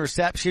bad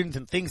interceptions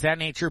and things of that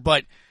nature,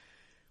 but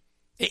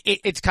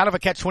it's kind of a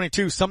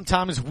catch-22.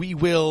 Sometimes we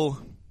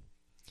will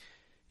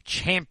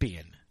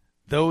champion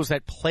those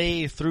that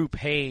play through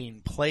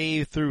pain,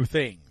 play through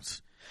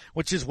things,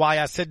 which is why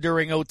I said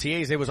during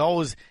OTAs, it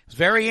was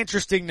very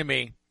interesting to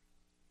me,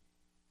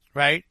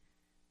 right?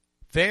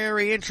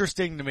 Very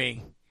interesting to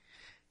me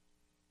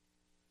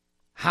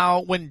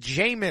how when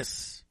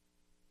Jameis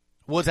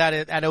was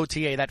at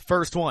OTA, that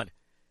first one,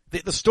 the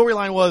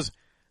storyline was,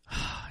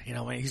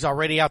 he's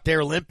already out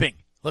there limping.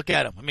 Look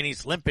at him. I mean,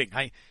 he's limping.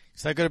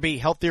 He's not going to be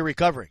healthy or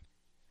recovering.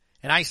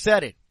 And I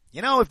said it.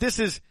 If this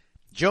is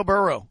Joe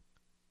Burrow,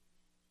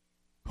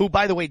 who,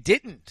 by the way,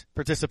 didn't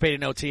participate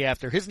in OTA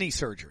after his knee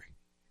surgery,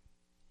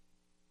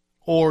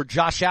 or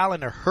Josh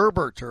Allen or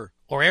Herbert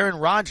or Aaron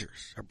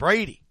Rodgers or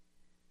Brady,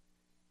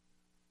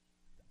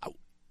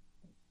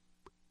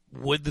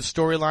 would the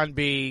storyline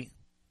be,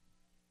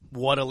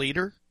 what a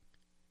leader?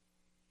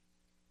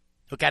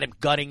 Look at him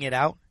gutting it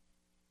out.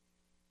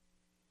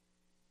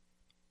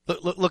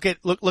 Look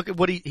at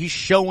what he's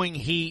showing.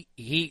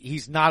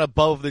 He's not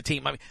above the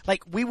team. I mean,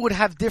 we would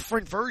have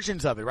different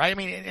versions of it, right? I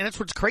mean, and that's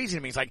what's crazy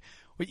to me. It's like,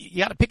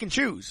 you got to pick and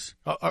choose.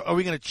 Are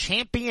we going to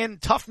champion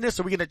toughness?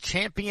 Are we going to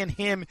champion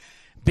him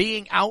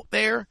being out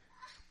there?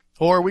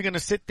 Or are we going to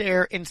sit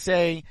there and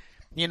say,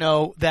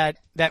 that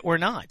we're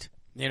not,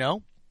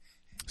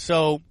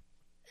 So,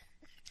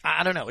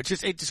 I don't know. It's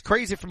just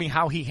crazy for me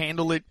how he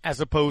handled it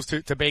as opposed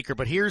to Baker.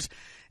 But here's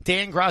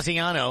Dan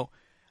Graziano,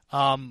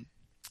 kind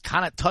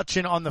of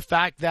touching on the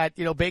fact that,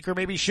 Baker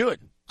maybe should.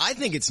 I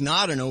think it's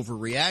not an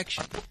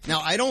overreaction.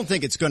 Now, I don't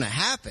think it's going to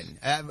happen.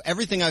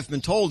 Everything I've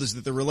been told is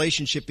that the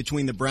relationship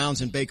between the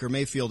Browns and Baker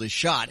Mayfield is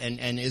shot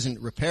and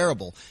isn't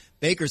repairable.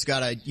 Baker's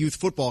got a youth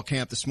football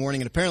camp this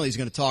morning, and apparently he's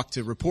going to talk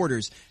to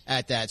reporters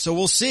at that. So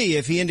we'll see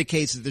if he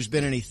indicates that there's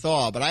been any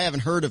thaw, but I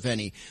haven't heard of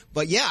any.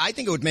 But yeah, I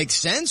think it would make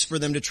sense for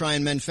them to try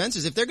and mend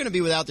fences. If they're going to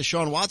be without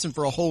Deshaun Watson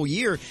for a whole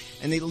year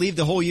and they leave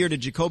the whole year to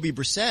Jacoby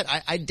Brissett,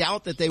 I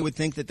doubt that they would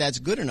think that that's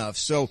good enough.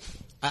 So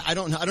I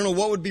don't know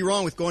what would be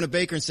wrong with going to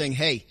Baker and saying,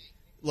 hey,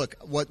 look,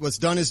 what's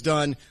done is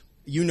done.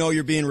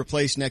 You're being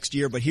replaced next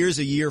year, but here's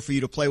a year for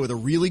you to play with a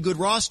really good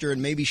roster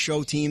and maybe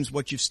show teams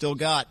what you've still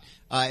got.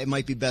 It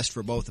might be best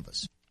for both of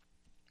us.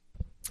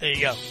 There you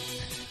go.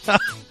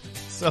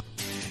 So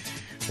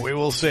we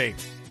will see,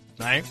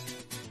 right?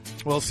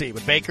 We'll see.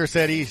 But Baker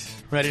said he's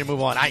ready to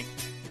move on.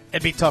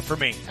 It'd be tough for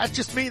me. That's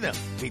just me, though.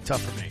 It'd be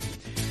tough for me.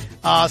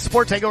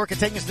 Sports Hangover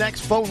continues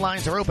next. Phone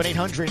lines are open,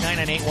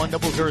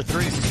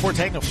 800-998-1003. It's the Sports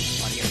Hangover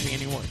on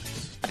ESPN New Orleans.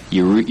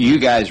 You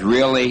guys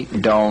really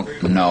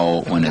don't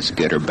know when it's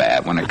good or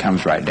bad when it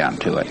comes right down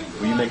to it.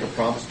 Will you make a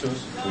promise to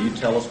us? Will you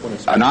tell us when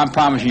it's good? And I'm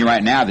promising you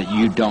right now that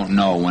you don't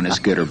know when it's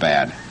good or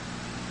bad.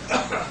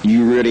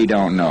 You really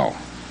don't know.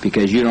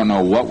 Because you don't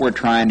know what we're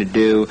trying to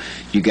do.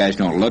 You guys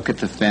don't look at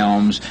the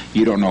films.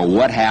 You don't know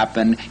what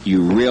happened.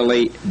 You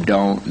really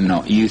don't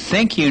know. You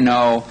think you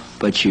know,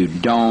 but you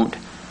don't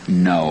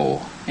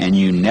know. And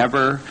you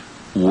never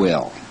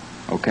will.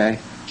 Okay?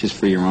 Just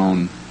for your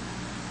own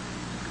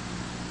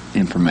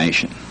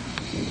information.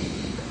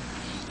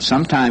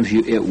 Sometimes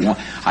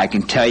I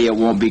can tell you it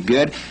won't be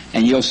good,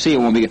 and you'll see it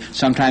won't be good.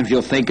 Sometimes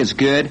you'll think it's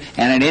good,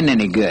 and it isn't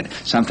any good.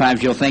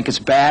 Sometimes you'll think it's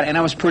bad, and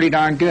it was pretty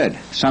darn good.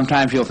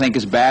 Sometimes you'll think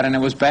it's bad, and it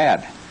was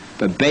bad.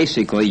 But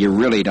basically, you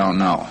really don't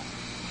know.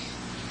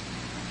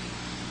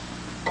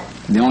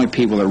 The only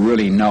people that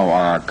really know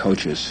are our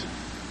coaches.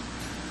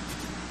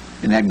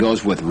 And that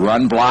goes with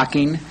run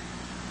blocking,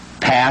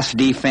 pass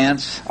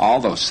defense, all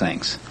those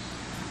things.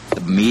 The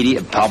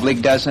media,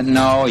 public doesn't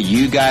know.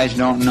 You guys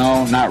don't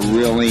know. Not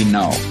really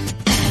know.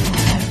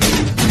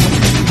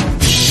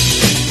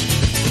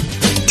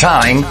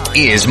 Time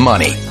is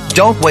money.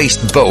 Don't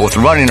waste both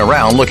running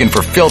around looking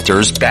for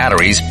filters,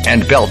 batteries,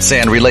 and belt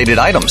sand related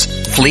items.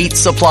 Fleet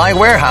Supply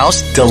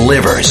Warehouse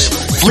delivers.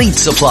 Fleet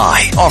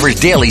Supply offers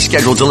daily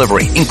scheduled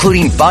delivery,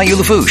 including Bayou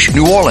Lafourche,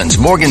 New Orleans,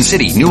 Morgan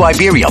City, New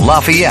Iberia,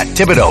 Lafayette,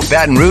 Thibodaux,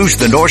 Baton Rouge,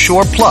 the North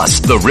Shore, plus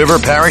the river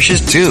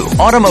parishes too.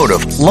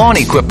 Automotive, lawn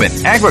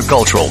equipment,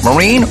 agricultural,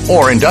 marine,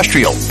 or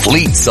industrial.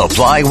 Fleet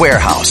Supply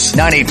Warehouse,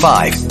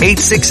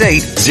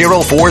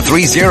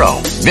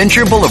 985-868-0430.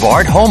 Venture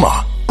Boulevard,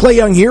 Homa. Clay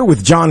Young here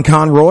with John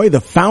Conroy, the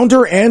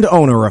founder and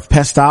owner of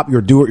Pest Stop, your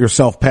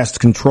do-it-yourself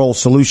pest control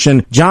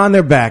solution. John,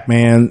 they're back,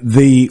 man.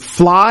 The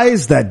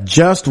flies that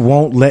just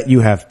won't let you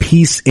have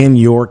peace in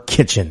your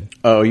kitchen.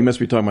 Oh, you must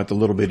be talking about the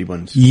little bitty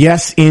ones.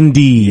 Yes,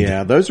 indeed.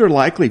 Yeah, those are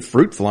likely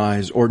fruit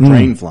flies or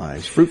drain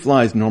flies. Fruit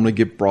flies normally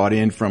get brought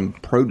in from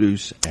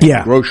produce at the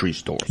grocery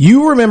store.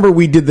 You remember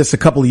we did this a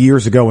couple of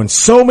years ago, and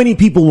so many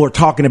people were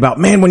talking about,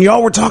 man, when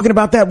y'all were talking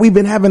about that, we've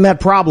been having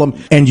that problem,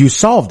 and you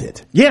solved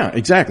it. Yeah,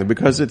 exactly,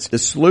 because the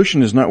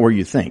solution is not where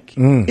you think.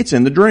 It's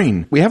in the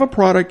drain. We have a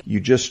product,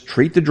 you just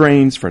treat the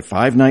drains for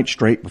 5 nights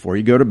straight before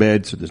you go to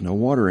bed, so there's no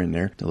water in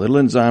there. The little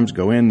enzymes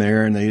go in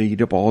there, and they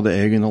eat up all the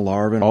egg and the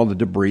larvae and all the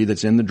debris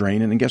that's in the drain.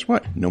 And then guess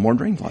what? No more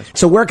drain flies.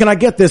 So where can I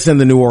get this in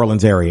the New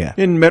Orleans area?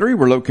 In Metairie,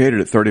 we're located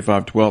at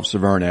 3512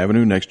 Severn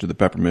Avenue next to the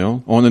Pepper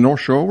Mill. On the North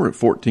Shore, we're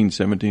at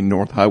 1417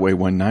 North Highway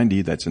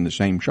 190. That's in the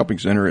same shopping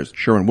center as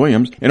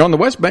Sherwin-Williams. And on the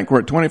West Bank, we're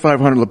at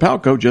 2500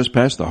 LaPalco, just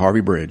past the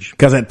Harvey Bridge.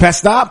 Because at Pest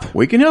Stop,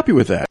 we can help you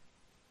with that.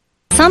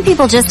 Some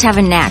people just have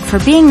a knack for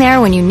being there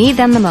when you need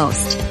them the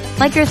most.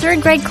 Like your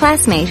third grade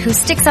classmate who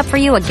sticks up for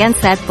you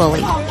against that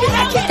bully.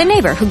 The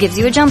neighbor who gives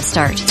you a jump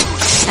start.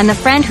 And the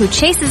friend who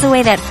chases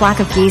away that flock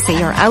of geese at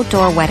your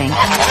outdoor wedding.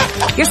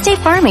 Your State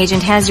Farm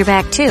agent has your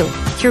back too,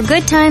 through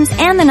good times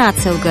and the not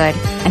so good.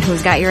 And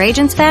who's got your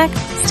agent's back?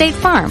 State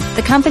Farm,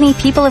 the company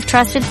people have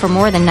trusted for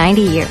more than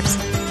 90 years.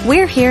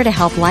 We're here to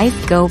help life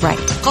go right.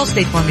 Call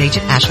State Farm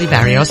agent Ashley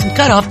Barrios and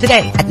cut off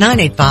today at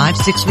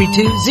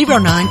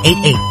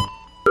 985-632-0988.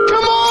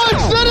 Come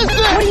on, citizen!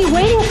 What are you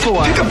waiting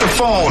for? Pick up the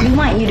phone. We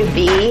want you to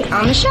be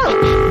on the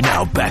show.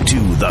 Now back to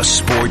the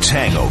Sports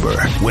Hangover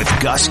with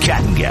Gus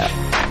Kattengell.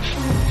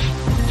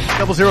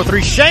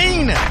 003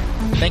 Shane,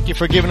 thank you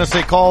for giving us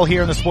a call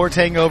here in the Sports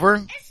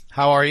Hangover.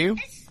 How are you?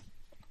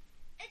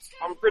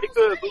 I'm pretty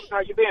good. Bruce,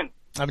 how you been?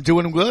 I'm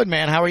doing good,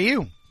 man. How are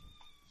you?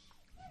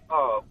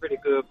 Oh, pretty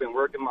good. Been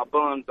working my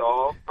buns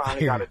off.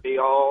 Finally got a day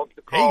off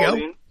to There you call go.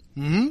 in.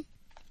 Mm-hmm.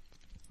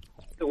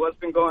 So what's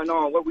been going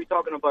on? What are we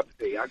talking about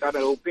today? I got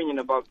an opinion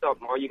about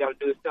something. All you got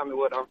to do is tell me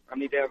what I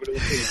need to have an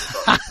opinion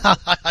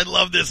about. I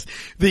love this.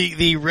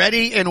 The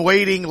ready and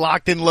waiting,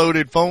 locked and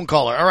loaded phone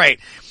caller. All right.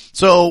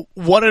 So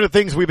one of the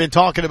things we've been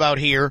talking about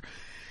here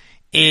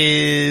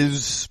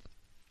is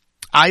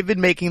I've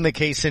been making the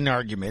case and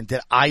argument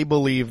that I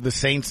believe the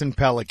Saints and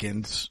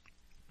Pelicans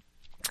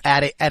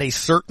at a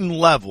certain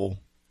level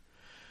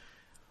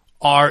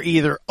are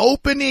either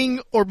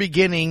opening or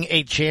beginning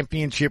a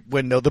championship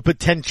window, the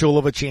potential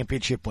of a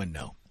championship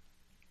window.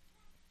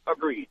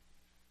 Agreed.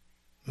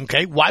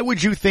 Okay. Why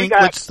would you think,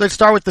 let's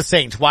start with the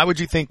Saints. Why would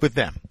you think with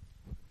them?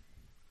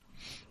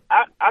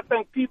 I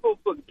think people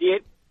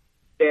forget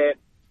that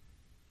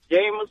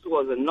Jameis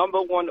was a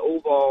number 1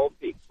 overall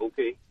pick,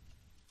 okay?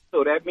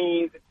 So that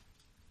means,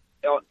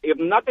 if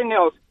nothing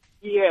else,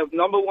 he has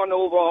number 1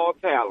 overall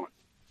talent.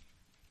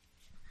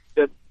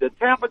 The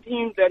Tampa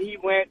teams that he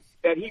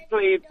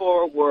played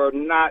for were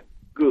not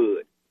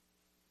good.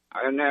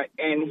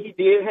 And he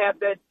did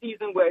have that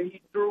season where he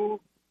threw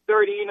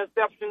 30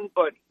 interceptions,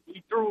 but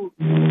he threw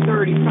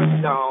 30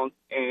 touchdowns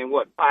and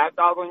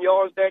 5,000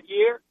 yards that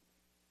year?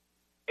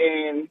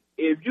 And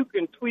if you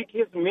can tweak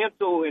his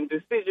mental and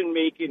decision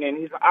making and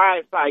his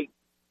eyesight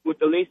with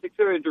the LASIK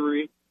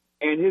surgery,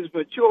 and his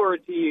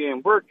maturity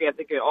and work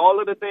ethic and all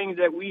of the things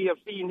that we have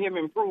seen him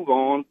improve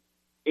on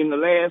in the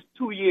last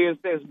 2 years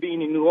since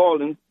being in New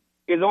Orleans,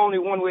 is only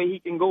one way he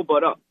can go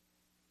but up.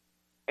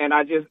 And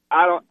I just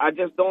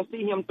don't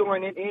see him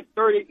throwing it in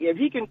 30. If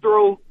he can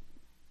throw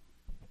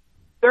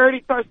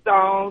 30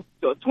 touchdowns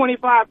to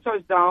 25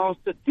 touchdowns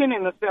to 10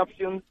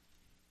 interceptions,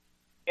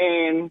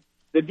 and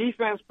the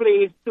defense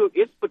plays to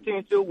its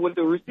potential with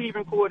the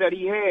receiving core that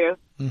he has,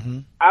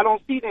 I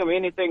don't see them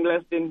anything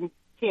less than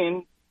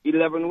 10,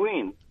 11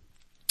 wins.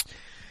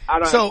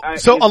 So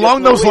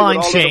along those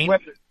lines,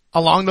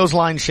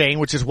 Shane,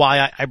 which is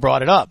why I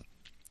brought it up.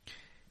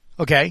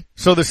 Okay,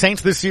 so the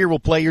Saints this year will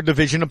play your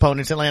division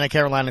opponents, Atlanta,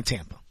 Carolina,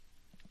 Tampa.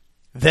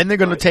 Then they're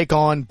going to take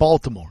on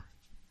Baltimore,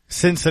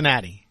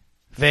 Cincinnati,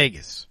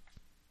 Vegas,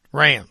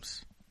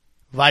 Rams,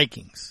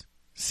 Vikings,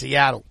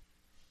 Seattle,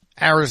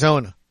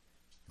 Arizona,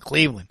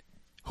 Cleveland,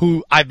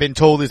 who I've been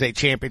told is a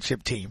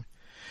championship team,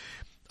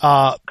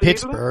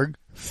 Pittsburgh,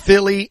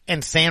 Philly,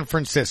 and San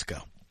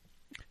Francisco.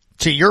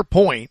 To your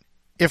point,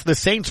 if the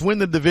Saints win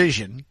the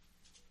division,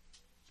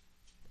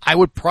 I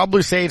would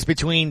probably say it's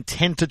between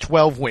 10 to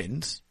 12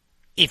 wins.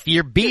 If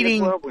you're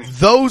beating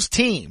those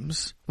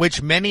teams,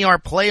 which many are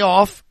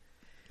playoff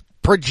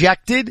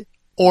projected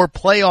or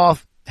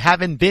playoff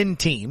haven't been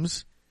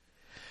teams,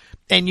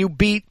 and you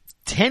beat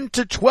 10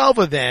 to 12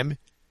 of them,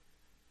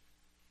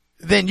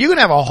 then you're going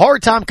to have a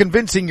hard time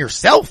convincing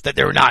yourself that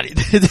they're not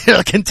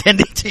a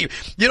contending team.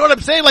 You know what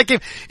I'm saying? Like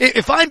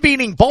if I'm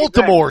beating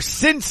Baltimore,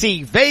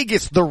 Cincy,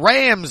 Vegas, the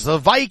Rams, the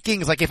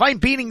Vikings, like if I'm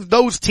beating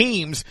those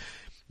teams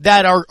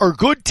that are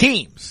good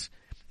teams,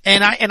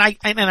 and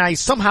I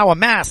somehow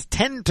amass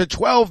 10 to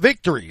 12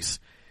 victories,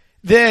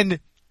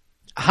 then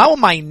how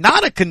am I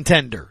not a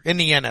contender in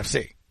the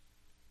NFC?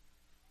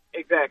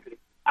 Exactly.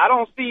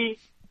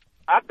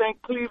 I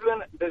think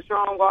Cleveland,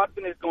 Deshaun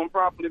Watson is going to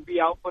probably be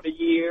out for the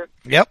year.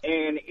 Yep.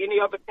 And any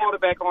other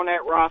quarterback on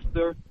that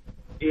roster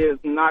is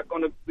not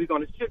going to,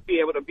 should be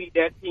able to beat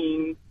that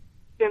team.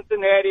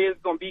 Cincinnati is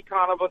going to be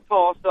kind of a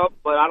toss-up,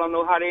 but I don't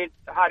know how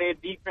their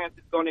defense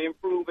is going to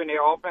improve and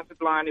their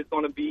offensive line is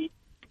going to be.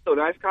 So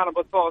that's kind of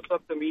a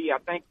toss-up to me. I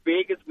think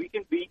Vegas we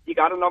can beat. You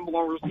got a number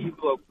one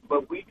receiver,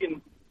 but we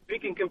can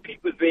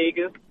compete with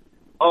Vegas.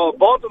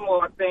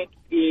 Baltimore, I think,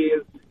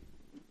 is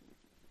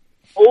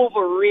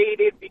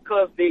overrated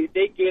because they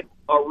get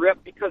a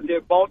rep because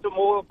they're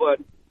Baltimore, but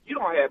you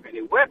don't have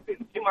any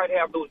weapons. You might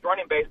have those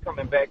running backs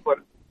coming back, but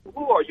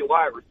who are your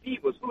wide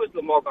receivers? Who is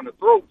Lamar going to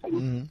throw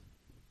to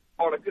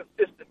on a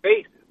consistent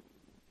basis?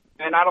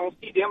 And I don't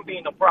see them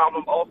being a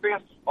problem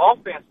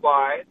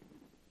offense-wise.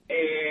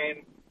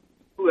 And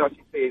who else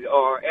you said?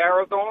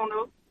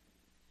 Arizona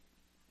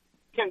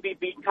can be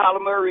beat.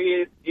 Kyler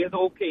Murray is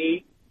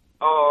okay.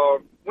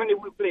 When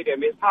did we play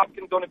them? Is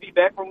Hopkins going to be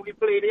back when we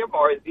play them,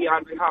 or is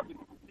DeAndre Hopkins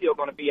still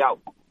going to be out?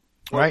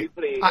 Right.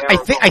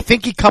 I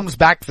think he comes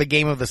back for the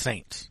game of the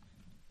Saints.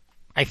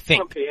 I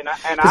think. Okay,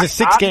 because it's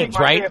 6 games,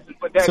 right?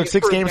 So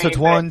 6 games, so it's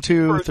 1,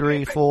 2,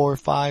 3, 4,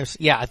 5.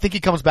 Yeah, I think he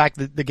comes back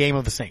the game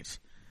of the Saints.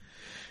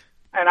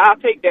 And I'll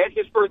take that,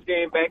 his first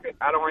game back.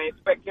 I don't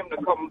expect him to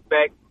come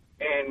back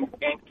and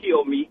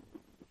kill me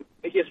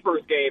his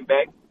first game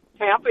back.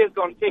 Tampa is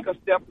going to take a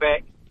step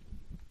back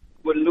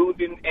with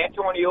losing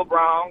Antonio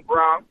Brown,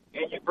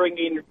 and you bring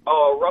in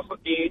Russell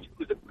Gage,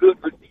 who's a good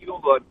receiver,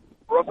 but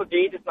Russell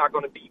Gage is not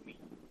going to beat me.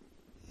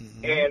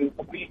 And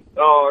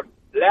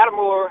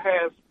Lattimore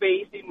has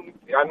space in,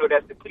 I know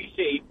that's the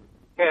cliche,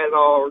 has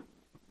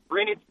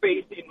rented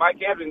space in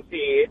Mike Evans'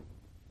 head.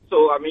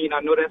 So, I mean,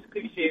 I know that's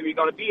cliche. We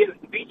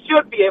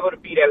should be able to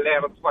beat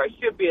Atlanta twice,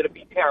 should be able to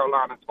beat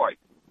Carolina twice.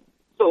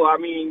 So, I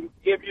mean,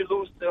 if you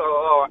lose to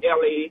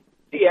L.A.,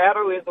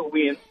 Seattle is a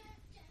win.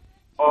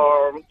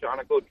 I'm trying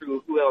to go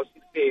through who else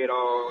you said.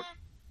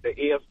 The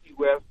AFC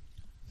West,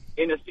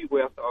 NFC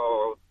West.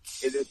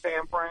 Is it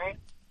San Fran?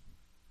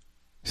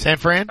 San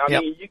Fran? I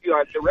mean, you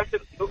got the rest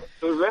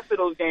of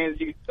those games.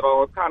 You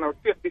kind of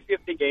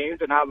 50-50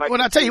 games, and I like.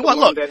 Well, I'll tell you what.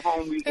 Look,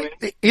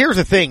 here's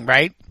the thing,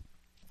 right?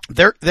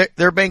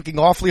 They're banking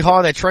awfully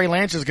hard that Trey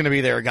Lance is going to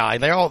be their guy.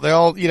 They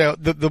all, you know,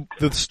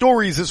 the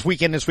stories this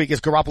week is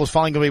Garoppolo's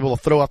finally going to be able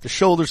to throw out the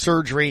shoulder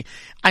surgery.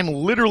 I'm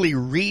literally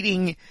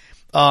reading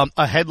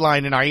a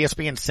headline in our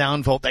ESPN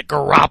Soundvote that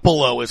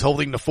Garoppolo is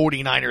holding the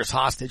 49ers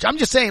hostage. I'm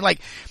just saying, like,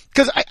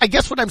 because I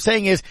guess what I'm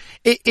saying is,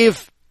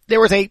 if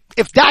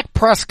Dak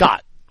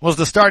Prescott was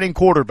the starting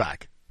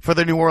quarterback for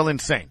the New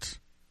Orleans Saints,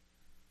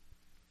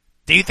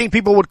 do you think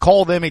people would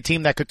call them a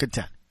team that could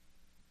contend?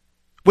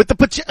 With the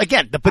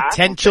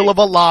potential of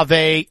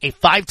Olave, a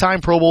 5-time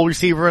Pro Bowl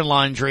receiver in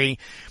Landry,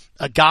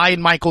 a guy in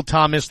Michael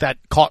Thomas that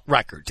caught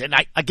records. And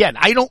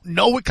I don't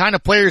know what kind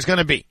of player he's going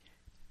to be.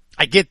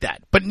 I get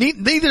that. But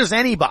neither does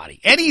anybody.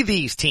 Any of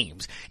these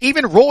teams.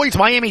 Even Roy's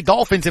Miami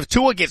Dolphins, if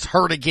Tua gets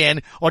hurt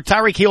again, or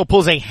Tyreek Hill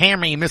pulls a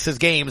hammy and misses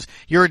games,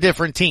 you're a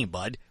different team,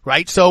 bud.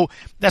 Right? So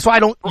that's why I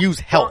don't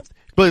use health.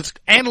 But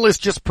analysts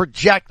just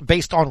project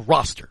based on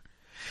roster.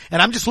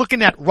 And I'm just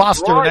looking at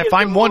roster, and if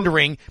I'm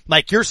wondering,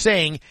 like you're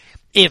saying,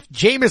 if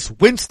Jameis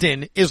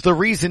Winston is the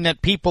reason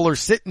that people are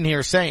sitting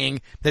here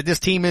saying that this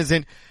team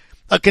isn't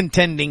a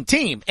contending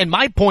team. And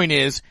my point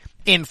is,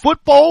 in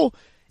football,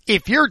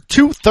 if you're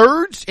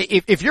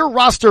 2/3, if your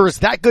roster is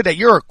that good that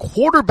you're a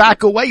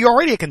quarterback away, you're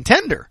already a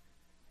contender.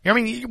 I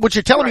mean, what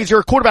you're telling me is you're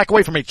a quarterback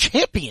away from a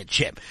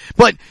championship.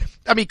 But,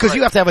 I mean, cause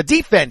you have to have a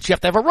defense, you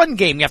have to have a run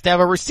game, you have to have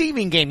a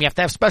receiving game, you have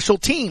to have special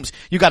teams.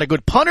 You got a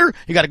good punter,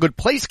 you got a good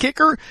place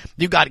kicker,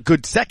 you got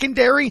good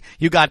secondary,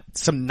 you got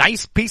some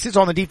nice pieces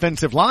on the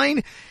defensive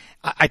line.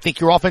 I think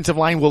your offensive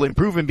line will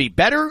improve and be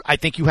better. I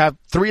think you have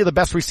 3 of the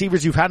best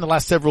receivers you've had in the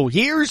last several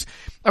years.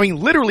 I mean,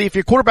 literally, if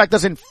your quarterback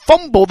doesn't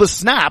fumble the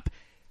snap,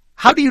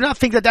 how do you not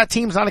think that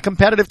team's not a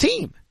competitive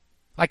team?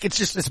 Like,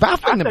 it's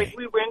baffling to me. I think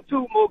we win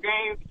 2 more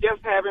games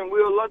just having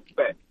Will Lutz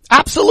back.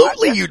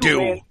 Absolutely you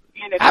do.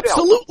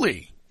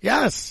 Absolutely.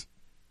 Yes.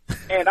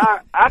 And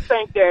I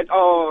think that,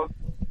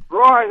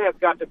 Roy has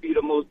got to be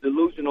the most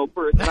delusional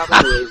person. I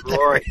don't know if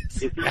Roy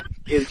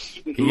is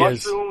eating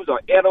mushrooms or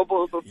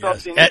edibles or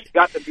something. He's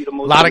got to be the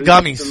most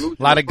delusional.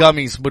 A lot of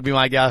gummies would be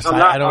my guess.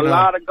 I don't know. A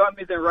lot of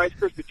gummies and Rice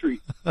Krispie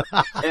treats.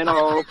 And,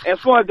 as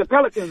far as the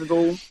Pelicans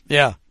go.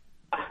 Yeah.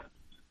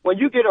 When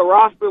you get a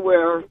roster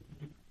where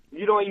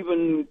you don't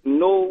even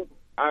know,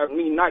 I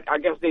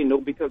guess they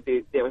know because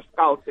they're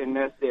scouts and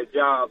that's their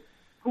job,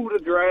 who to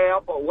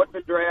draft or what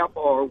to draft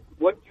or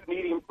what you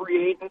need in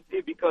free agency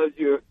because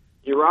your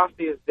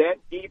roster is that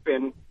deep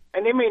and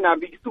they may not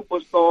be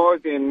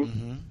superstars and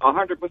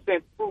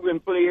 100% proven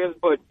players,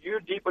 but you're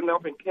deep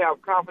enough and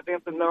have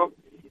confidence enough.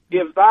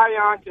 If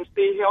Zion can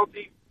stay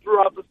healthy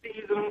throughout the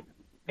season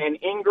and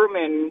Ingram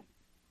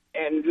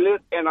and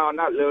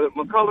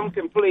McCollum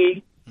can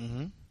play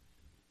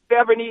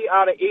 70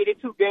 out of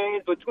 82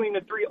 games between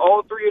the three,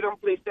 all 3 of them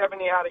play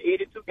 70 out of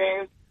 82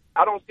 games,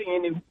 I don't see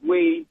any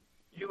way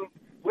you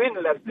win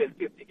less than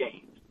 50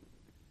 games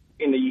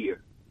in the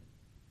year.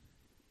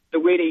 The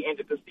way they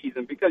ended the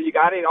season, because you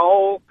got it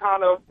all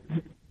kind of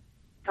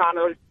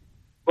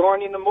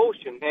going into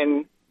motion,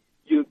 and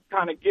you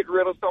kind of get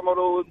rid of some of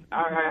those.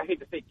 I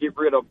hate to say get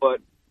rid of, but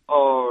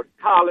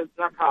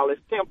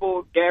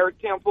Temple, Garrett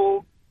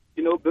Temple,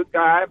 good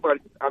guy, but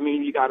I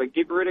mean you got to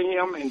get rid of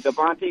him, and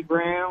Devontae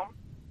Graham,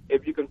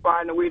 if you can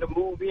find a way to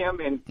move him,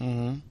 and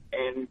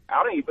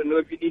I don't even know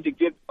if you need to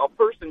get a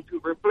person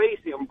to replace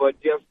him, but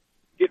just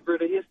get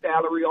rid of his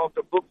salary off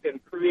the books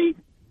and create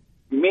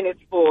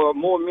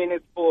more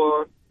minutes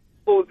for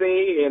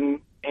Jose and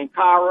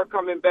Kyra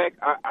coming back.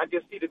 I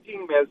just see the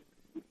team as,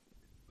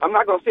 I'm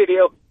not going to say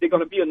they're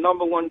going to be a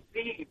number 1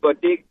 seed,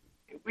 but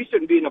we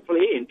shouldn't be in a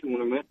play-in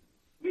tournament.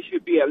 We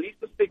should be at least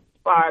a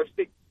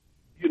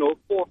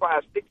 4,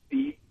 5, 6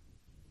 seed,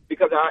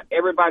 because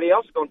everybody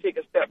else is going to take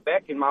a step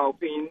back, in my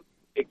opinion,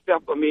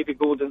 except for maybe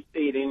Golden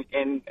State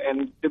and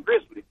the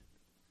Grizzlies.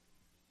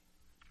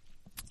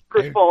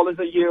 Chris Paul is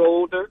a year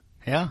older.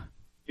 Yeah.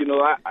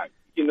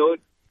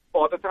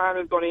 Father Time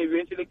is going to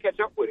eventually catch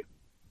up with it,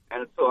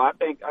 and so I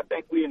think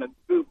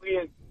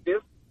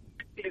this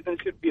season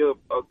should be a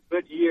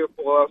good year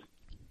for us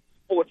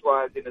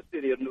sports-wise in the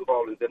city of New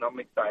Orleans, and I'm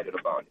excited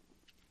about it.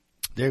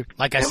 Dude,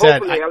 like I and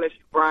said, hopefully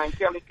Brian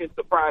Kelly can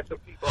surprise some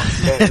people.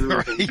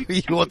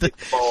 You want the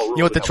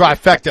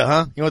trifecta,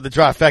 huh? You want the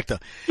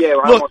trifecta? Yeah,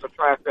 I want the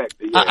trifecta.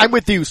 Yeah. I'm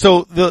with you.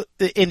 So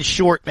in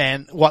short,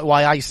 man,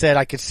 why I said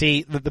I could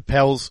see the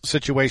Pels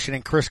situation,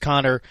 and Chris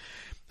Connor,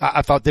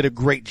 I thought did a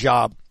great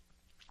job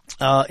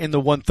in the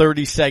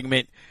 130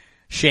 segment,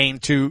 Shane,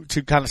 to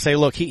kind of say,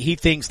 look, he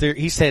thinks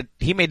he said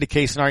he made the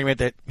case and argument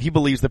that he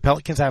believes the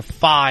Pelicans have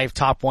 5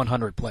 top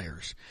 100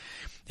 players.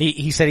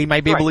 He said he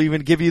might be able to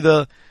even give you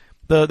the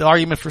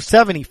argument for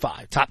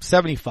 75, top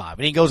 75.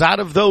 And he goes, out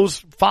of those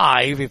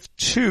 5, if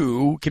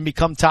 2 can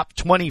become top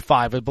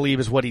 25, I believe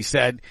is what he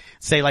said,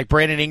 say like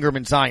Brandon Ingram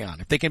and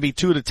Zion, if they can be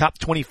 2 of the top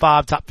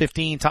 25, top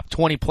 15, top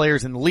 20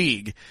 players in the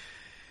league,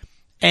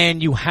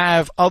 and you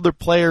have other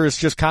players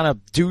just kind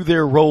of do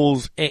their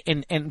roles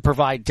and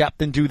provide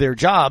depth and do their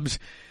jobs,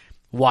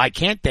 why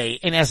can't they?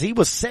 And as he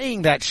was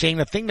saying that, Shane,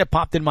 the thing that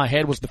popped in my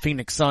head was the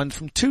Phoenix Suns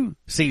from 2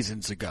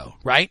 seasons ago,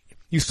 right?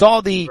 You saw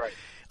the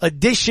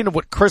addition of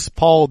what Chris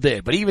Paul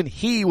did, but even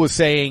he was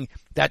saying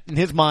that in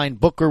his mind,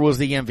 Booker was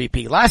the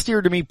MVP. Last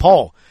year, to me,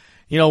 Paul,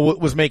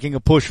 was making a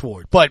push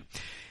for it. But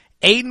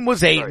Aiden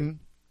was Aiden. Right.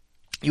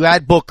 You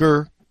had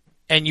Booker,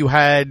 and you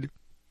had,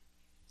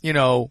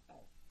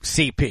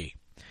 CP.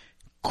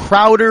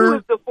 Crowder.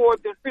 Who's the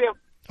 4th and 5th?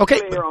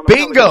 Okay,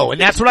 bingo, and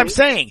that's what I'm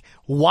saying.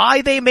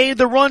 Why they made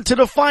the run to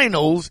the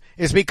finals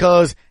is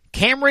because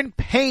Cameron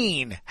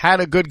Payne had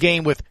a good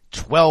game with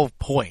 12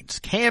 points.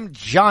 Cam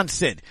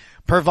Johnson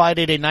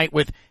provided a night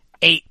with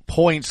 8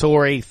 points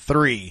or a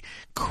 3.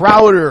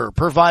 Crowder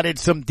provided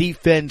some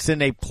defense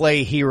in a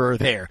play here or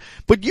there.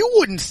 But you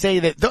wouldn't say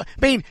that,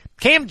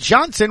 Cam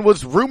Johnson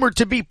was rumored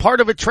to be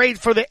part of a trade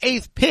for the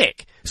 8th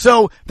pick.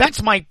 So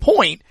that's my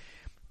point,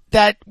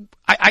 that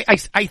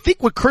I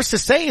think what Chris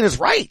is saying is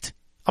right.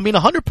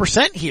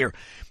 100% here.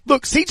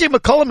 Look, CJ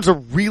McCollum's a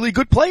really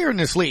good player in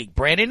this league.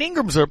 Brandon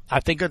Ingram's a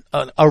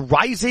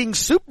rising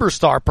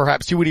superstar,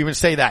 perhaps you would even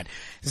say that.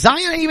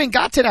 Zion ain't even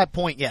got to that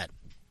point yet.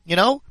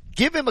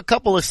 Give him a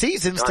couple of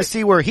seasons to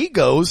see where he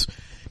goes.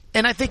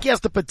 And I think he has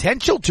the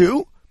potential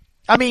to.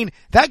 I mean,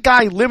 that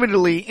guy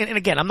limitedly, and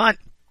again, I'm not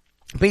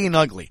being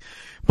ugly,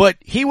 but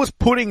he was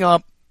putting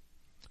up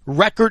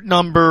record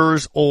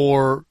numbers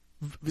or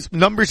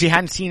numbers he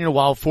hadn't seen in a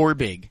while for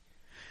big.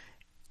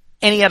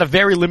 And he had a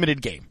very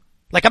limited game.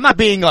 Like, I'm not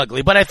being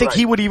ugly, but I think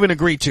he would even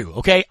agree too,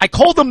 okay? I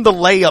called him the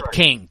layup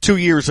king 2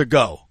 years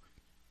ago.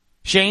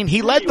 Shane,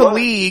 he led the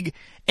league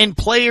in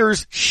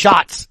players'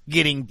 shots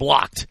getting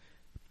blocked.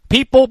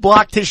 People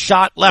blocked his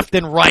shot left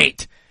and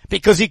right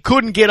because he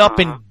couldn't get up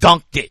and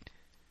dunked it.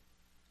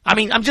 I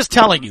mean, I'm just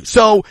telling you.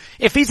 So,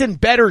 if he's in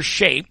better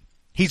shape,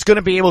 he's going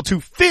to be able to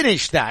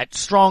finish that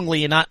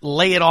strongly and not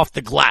lay it off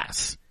the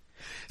glass.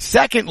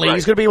 Secondly,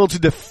 he's going to be able to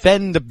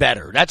defend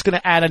better. That's going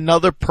to add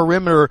another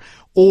perimeter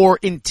or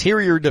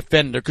interior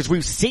defender because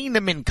we've seen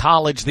them in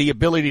college, the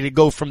ability to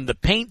go from the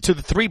paint to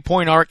the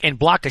three-point arc and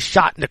block a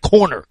shot in the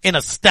corner in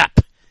a step.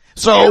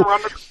 So, and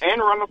run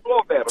the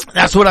floor better.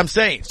 That's what I'm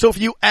saying. So if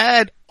you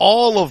add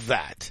all of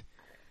that,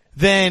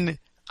 then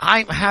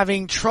I'm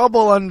having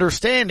trouble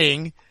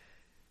understanding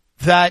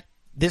that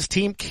this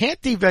team can't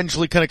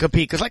eventually kind of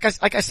compete.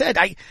 Because like I said,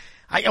 I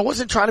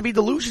wasn't trying to be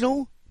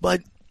delusional,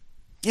 but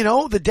you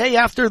know, the day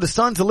after the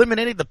Suns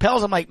eliminated the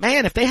Pels, I'm like,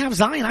 man, if they have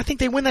Zion, I think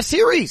they win that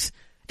series.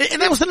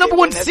 And that was the number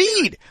one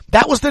seed.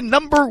 That was the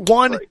number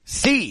one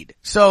seed.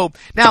 So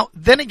now,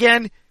 then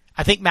again,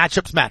 I think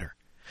matchups matter.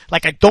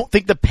 Like, I don't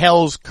think the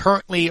Pels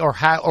currently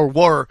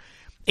were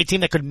a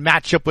team that could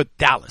match up with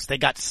Dallas. They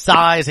got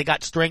size, they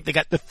got strength, they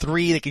got the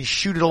three, they can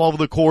shoot it all over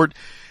the court.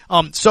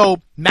 So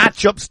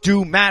matchups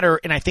do matter,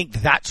 and I think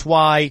that's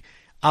why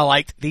I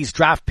liked these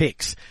draft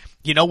picks.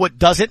 You know what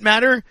doesn't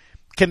matter?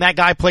 Can that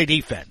guy play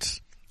defense?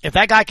 If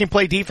that guy can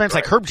play defense,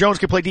 like Herb Jones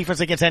can play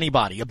defense against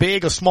anybody. A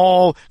big, a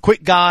small,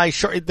 quick guy,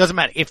 short, it doesn't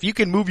matter. If you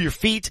can move your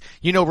feet,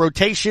 you know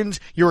rotations,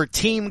 you're a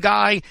team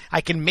guy,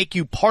 I can make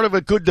you part of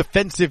a good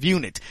defensive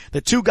unit. The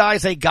two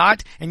guys they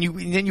got, and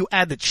then you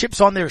add the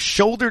chips on their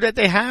shoulder that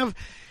they have,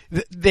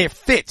 their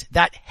fit,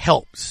 that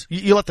helps.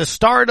 You let the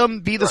stardom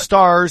be the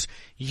stars,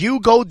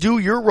 you go do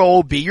your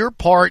role, be your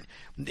part.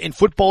 In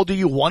football, do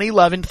you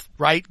 1/11th,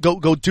 right?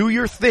 Go do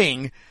your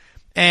thing,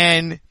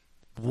 and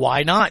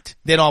why not?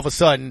 Then all of a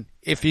sudden,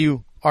 if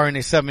you are in a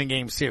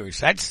 7-game series.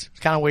 That's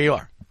kind of where you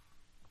are.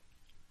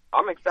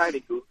 I'm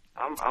excited, Goose.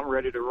 I'm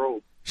ready to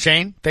roll.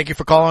 Shane, thank you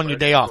for calling your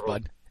day off,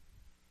 bud.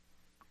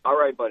 All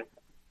right, buddy.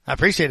 I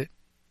appreciate it.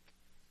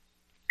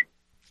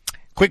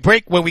 Quick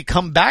break. When we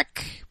come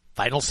back,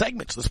 final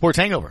segments, the Sports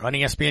Hangover on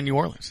ESPN New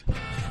Orleans. Don't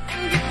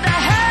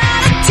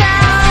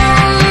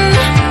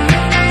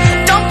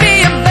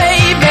be a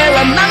baby,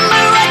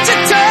 remember what you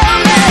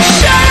told me.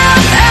 Shut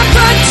up and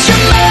put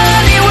your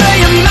money where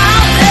your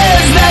mouth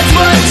is. That's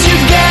what you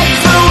get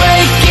for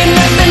waking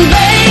up in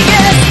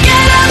Vegas.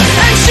 Get up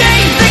and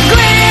shake the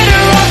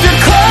glitter off your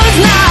clothes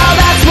now.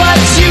 That's what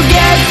you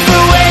get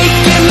for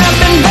waking up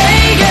in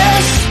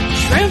Vegas.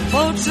 Shrimp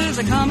boats is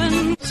a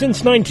coming.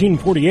 Since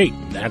 1948,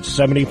 that's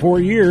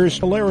 74 years,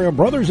 Hilario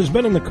Brothers has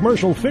been in the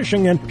commercial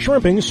fishing and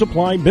shrimping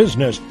supply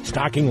business,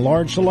 stocking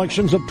large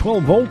selections of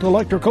 12-volt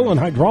electrical and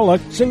hydraulic,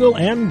 single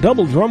and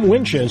double drum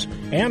winches,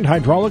 and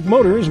hydraulic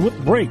motors with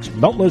brakes,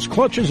 beltless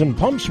clutches, and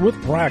pumps with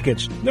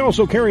brackets. They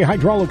also carry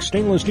hydraulic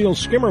stainless steel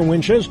skimmer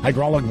winches,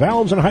 hydraulic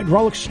valves, and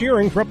hydraulic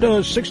steering for up to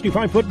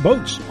 65-foot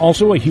boats.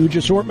 Also a huge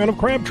assortment of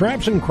crab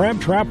traps and crab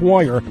trap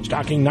wire,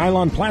 stocking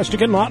nylon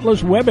plastic and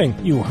knotless webbing.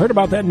 You heard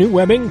about that new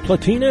webbing,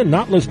 Platina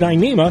knotless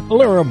Dyneema.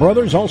 Hilario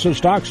Brothers also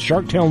stocks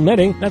shark-tail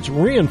netting that's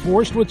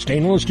reinforced with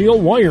stainless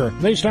steel wire.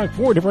 They stock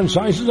 4 different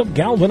sizes of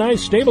galvanized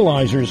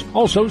stabilizers.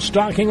 Also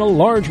stocking a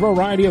large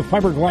variety of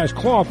fiberglass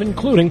cloth,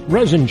 including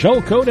resin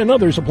gel coat and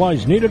other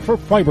supplies needed for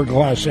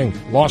fiberglassing.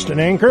 Lost an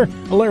anchor?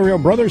 Hilario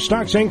Brothers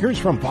stocks anchors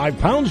from 5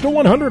 pounds to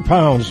 100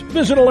 pounds.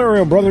 Visit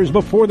Hilario Brothers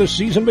before the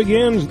season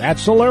begins.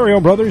 That's Hilario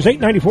Brothers,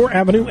 894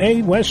 Avenue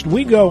A, West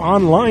Wego.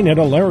 Online at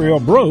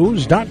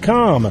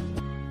HilarioBros.com.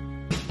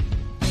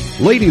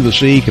 Lady of the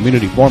Sea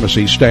Community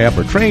Pharmacy staff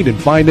are trained in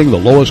finding the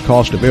lowest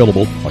cost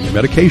available on your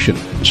medication.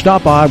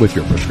 Stop by with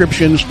your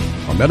prescriptions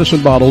or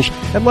medicine bottles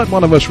and let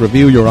one of us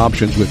review your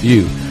options with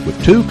you.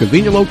 With 2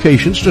 convenient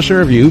locations to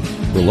serve you,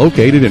 we're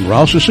located in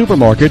Rouse's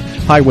Supermarket,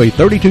 Highway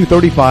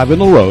 3235 in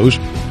LaRose,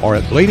 or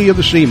at Lady of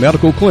the Sea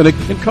Medical Clinic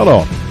in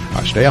Cutoff.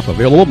 Our staff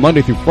available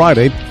Monday through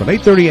Friday from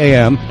 8:30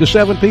 a.m. to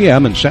 7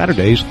 p.m. and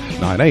Saturdays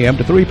 9 a.m.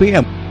 to 3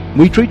 p.m.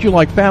 We treat you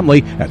like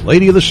family at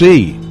Lady of the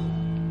Sea.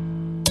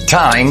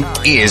 Time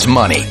is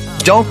money.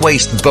 Don't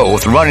waste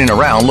both running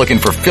around looking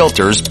for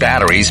filters,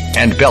 batteries,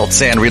 and belt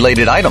sand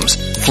related items.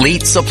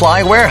 Fleet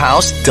Supply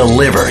Warehouse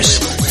delivers.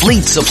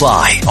 Fleet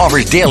Supply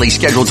offers daily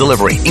scheduled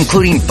delivery,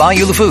 including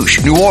Bayou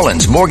Lafourche, New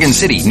Orleans, Morgan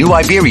City, New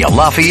Iberia,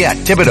 Lafayette,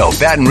 Thibodaux,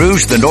 Baton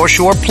Rouge, the North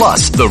Shore,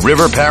 plus the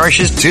river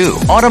parishes too.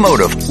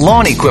 Automotive,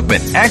 lawn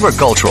equipment,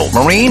 agricultural,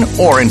 marine,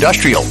 or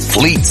industrial.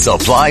 Fleet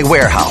Supply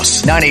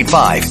Warehouse,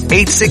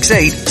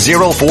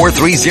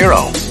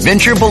 985-868-0430.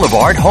 Venture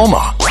Boulevard,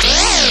 Houma.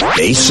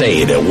 They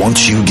say that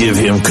once you give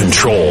him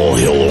control,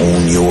 he'll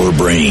own your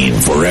brain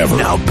forever.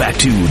 Now back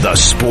to the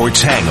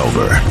Sports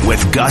Hangover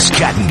with Gus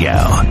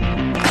Kattengell.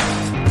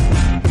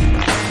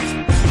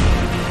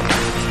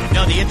 You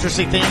know, the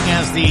interesting thing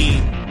as the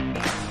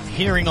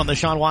hearing on the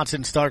Deshaun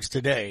Watson starts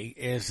today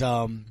is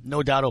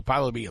no doubt it'll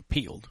probably be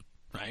appealed,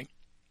 right?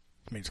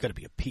 I mean, it's going to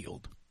be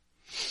appealed.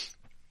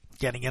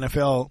 Getting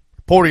NFL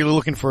reportedly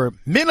looking for a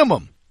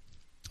minimum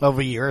of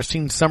a year. I've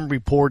seen some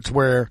reports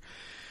where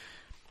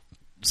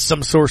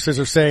some sources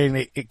are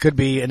saying it could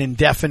be an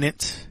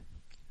indefinite.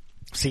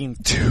 I've seen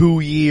 2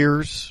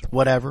 years,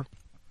 whatever,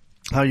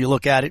 how you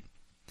look at it.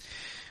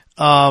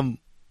 Dan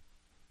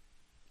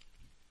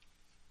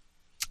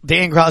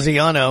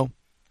Graziano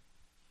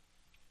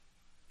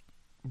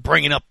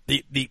bringing up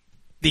the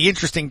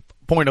interesting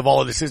point of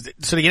all of this is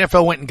that, so the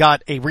NFL went and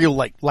got a real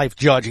life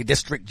judge, a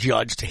district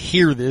judge, to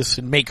hear this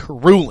and make her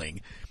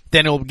ruling.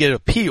 Then it will get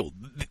appealed.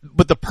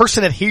 But the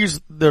person that hears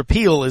the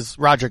appeal is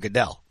Roger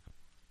Goodell.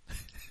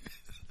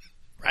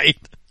 Right?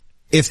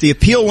 If the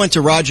appeal went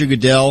to Roger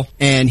Goodell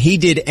and he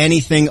did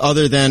anything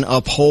other than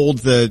uphold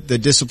the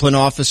discipline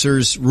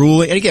officer's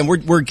ruling, and again,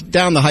 we're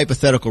down the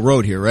hypothetical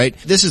road here, right?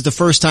 This is the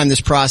first time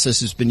this process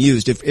has been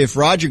used. If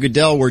Roger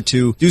Goodell were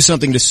to do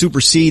something to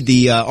supersede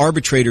the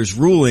arbitrator's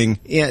ruling,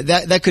 yeah,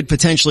 that could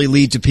potentially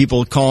lead to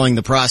people calling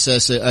the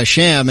process a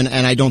sham, and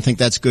I don't think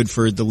that's good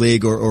for the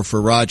league or for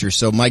Roger.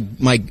 So my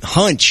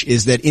hunch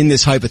is that in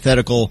this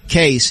hypothetical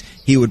case,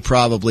 he would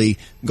probably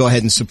go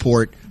ahead and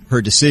support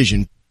her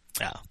decision.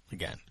 Yeah,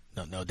 again.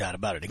 No doubt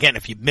about it. Again,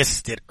 if you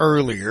missed it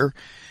earlier,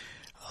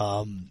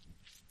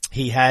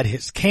 he had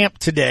his camp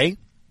today,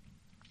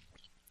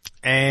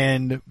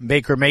 and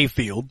Baker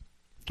Mayfield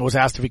was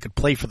asked if he could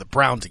play for the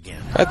Browns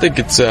again. I think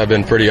it's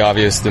been pretty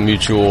obvious the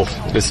mutual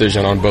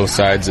decision on both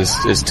sides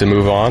is to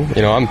move on.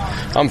 You know,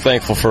 I'm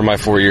thankful for my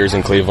 4 years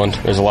in Cleveland.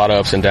 There's a lot of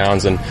ups and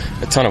downs and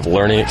a ton of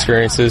learning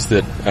experiences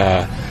that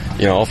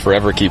I'll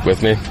forever keep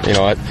with me. You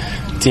know,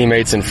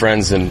 teammates and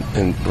friends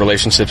and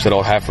relationships that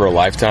I'll have for a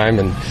lifetime,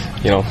 and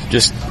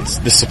just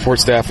the support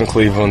staff in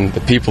Cleveland, the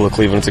people of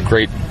Cleveland. It's a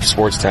great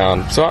sports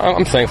town, so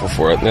I'm thankful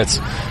for it. And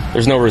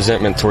there's no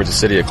resentment towards the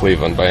city of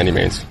Cleveland by any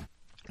means.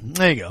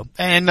 There you go.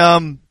 And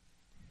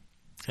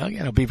again,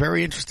 it'll be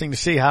very interesting to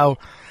see how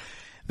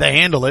they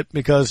handle it,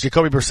 because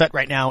Jacoby Brissett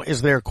right now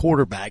is their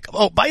quarterback.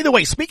 Oh, by the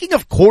way, speaking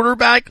of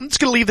quarterback, I'm just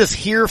going to leave this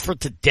here for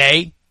today.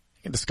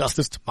 You can discuss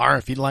this tomorrow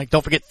if you'd like.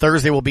 Don't forget,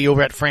 Thursday we'll be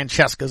over at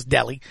Francesca's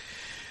Deli.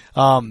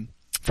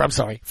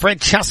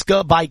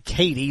 Francesca by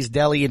Katie's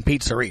Deli and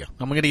Pizzeria.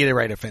 I'm going to get it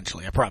right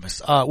eventually, I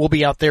promise. We'll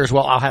be out there as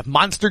well. I'll have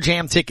Monster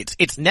Jam tickets.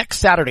 It's next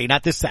Saturday,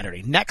 not this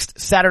Saturday. Next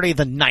Saturday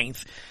the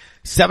 9th.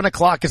 7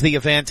 o'clock is the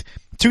event.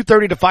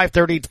 2:30 to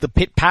 5:30 it's the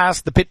pit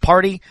pass, the pit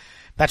party.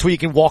 That's where you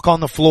can walk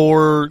on the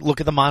floor, look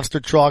at the monster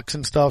trucks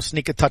and stuff,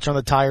 sneak a touch on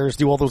the tires,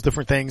 do all those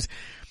different things.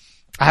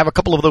 I have a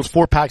couple of those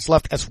 4-packs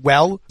left as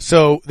well.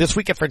 So this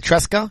week at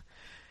Francesca,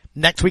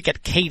 next week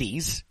at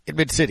Katie's in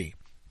Mid-City.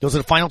 Those are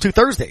the final 2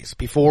 Thursdays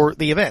before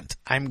the event.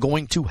 I'm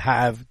going to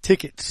have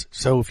tickets.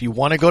 So if you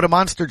want to go to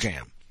Monster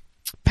Jam,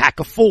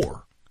 pack of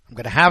 4, I'm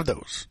going to have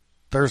those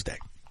Thursday.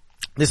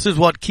 This is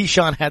what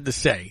Keyshawn had to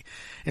say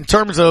in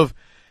terms of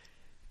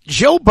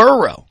Joe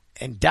Burrow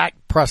and Dak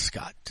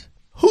Prescott.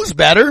 Who's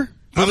better?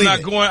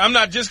 I'm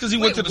not just because he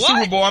went to the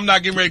Super Bowl, I'm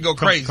not getting ready to go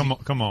crazy.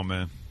 Come on,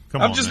 man.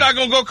 I'm just not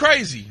gonna go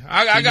crazy.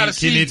 I gotta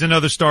see. He needs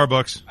another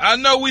Starbucks. I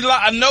know we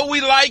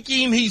like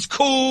him. He's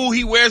cool.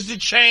 He wears the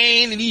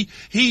chain and he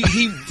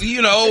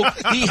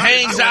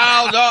hangs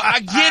out. I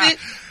get it.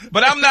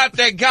 But I'm not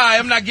that guy.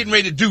 I'm not getting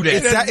ready to do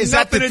that. Is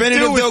that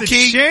definitive though,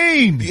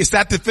 Key? Is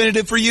that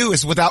definitive for you?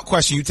 It's without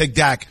question. You take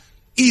Dak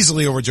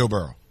easily over Joe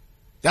Burrow.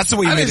 That's the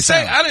way you made it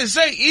sound. I didn't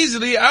say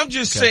easily. I'm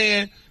just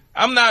saying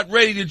I'm not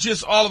ready to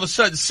just all of a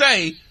sudden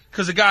say,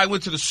 because the guy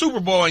went to the Super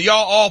Bowl and y'all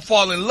all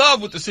fall in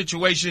love with the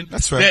situation.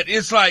 That's right. That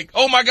it's like,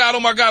 oh my God, oh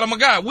my God, oh my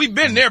God. We've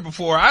been there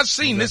before. I've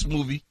seen this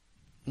movie.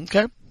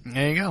 Okay.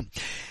 There you go.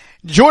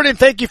 Jordan,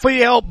 thank you for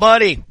your help,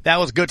 buddy. That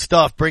was good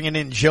stuff. Bringing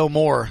in Jim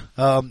Moore,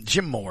 who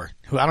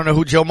I don't know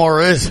who Joe Moore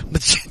is,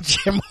 but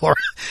Jim Moore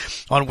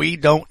on We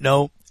Don't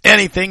Know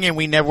Anything and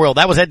We Never Will.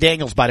 That was Ed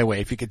Daniels, by the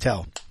way, if you could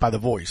tell by the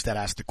voice that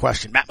asked the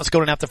question. Matt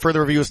Moscona, after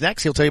further reviews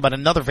next, he'll tell you about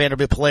another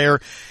Vanderbilt player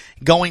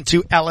going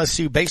to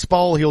LSU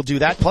baseball. He'll do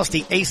that. Plus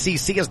the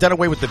ACC has done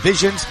away with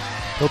divisions.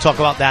 He'll talk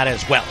about that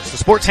as well. It's the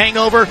Sports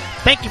Hangover.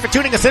 Thank you for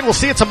tuning us in. We'll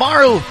see you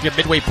tomorrow, your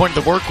midway point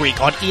of the work week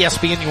on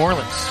ESPN New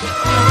Orleans.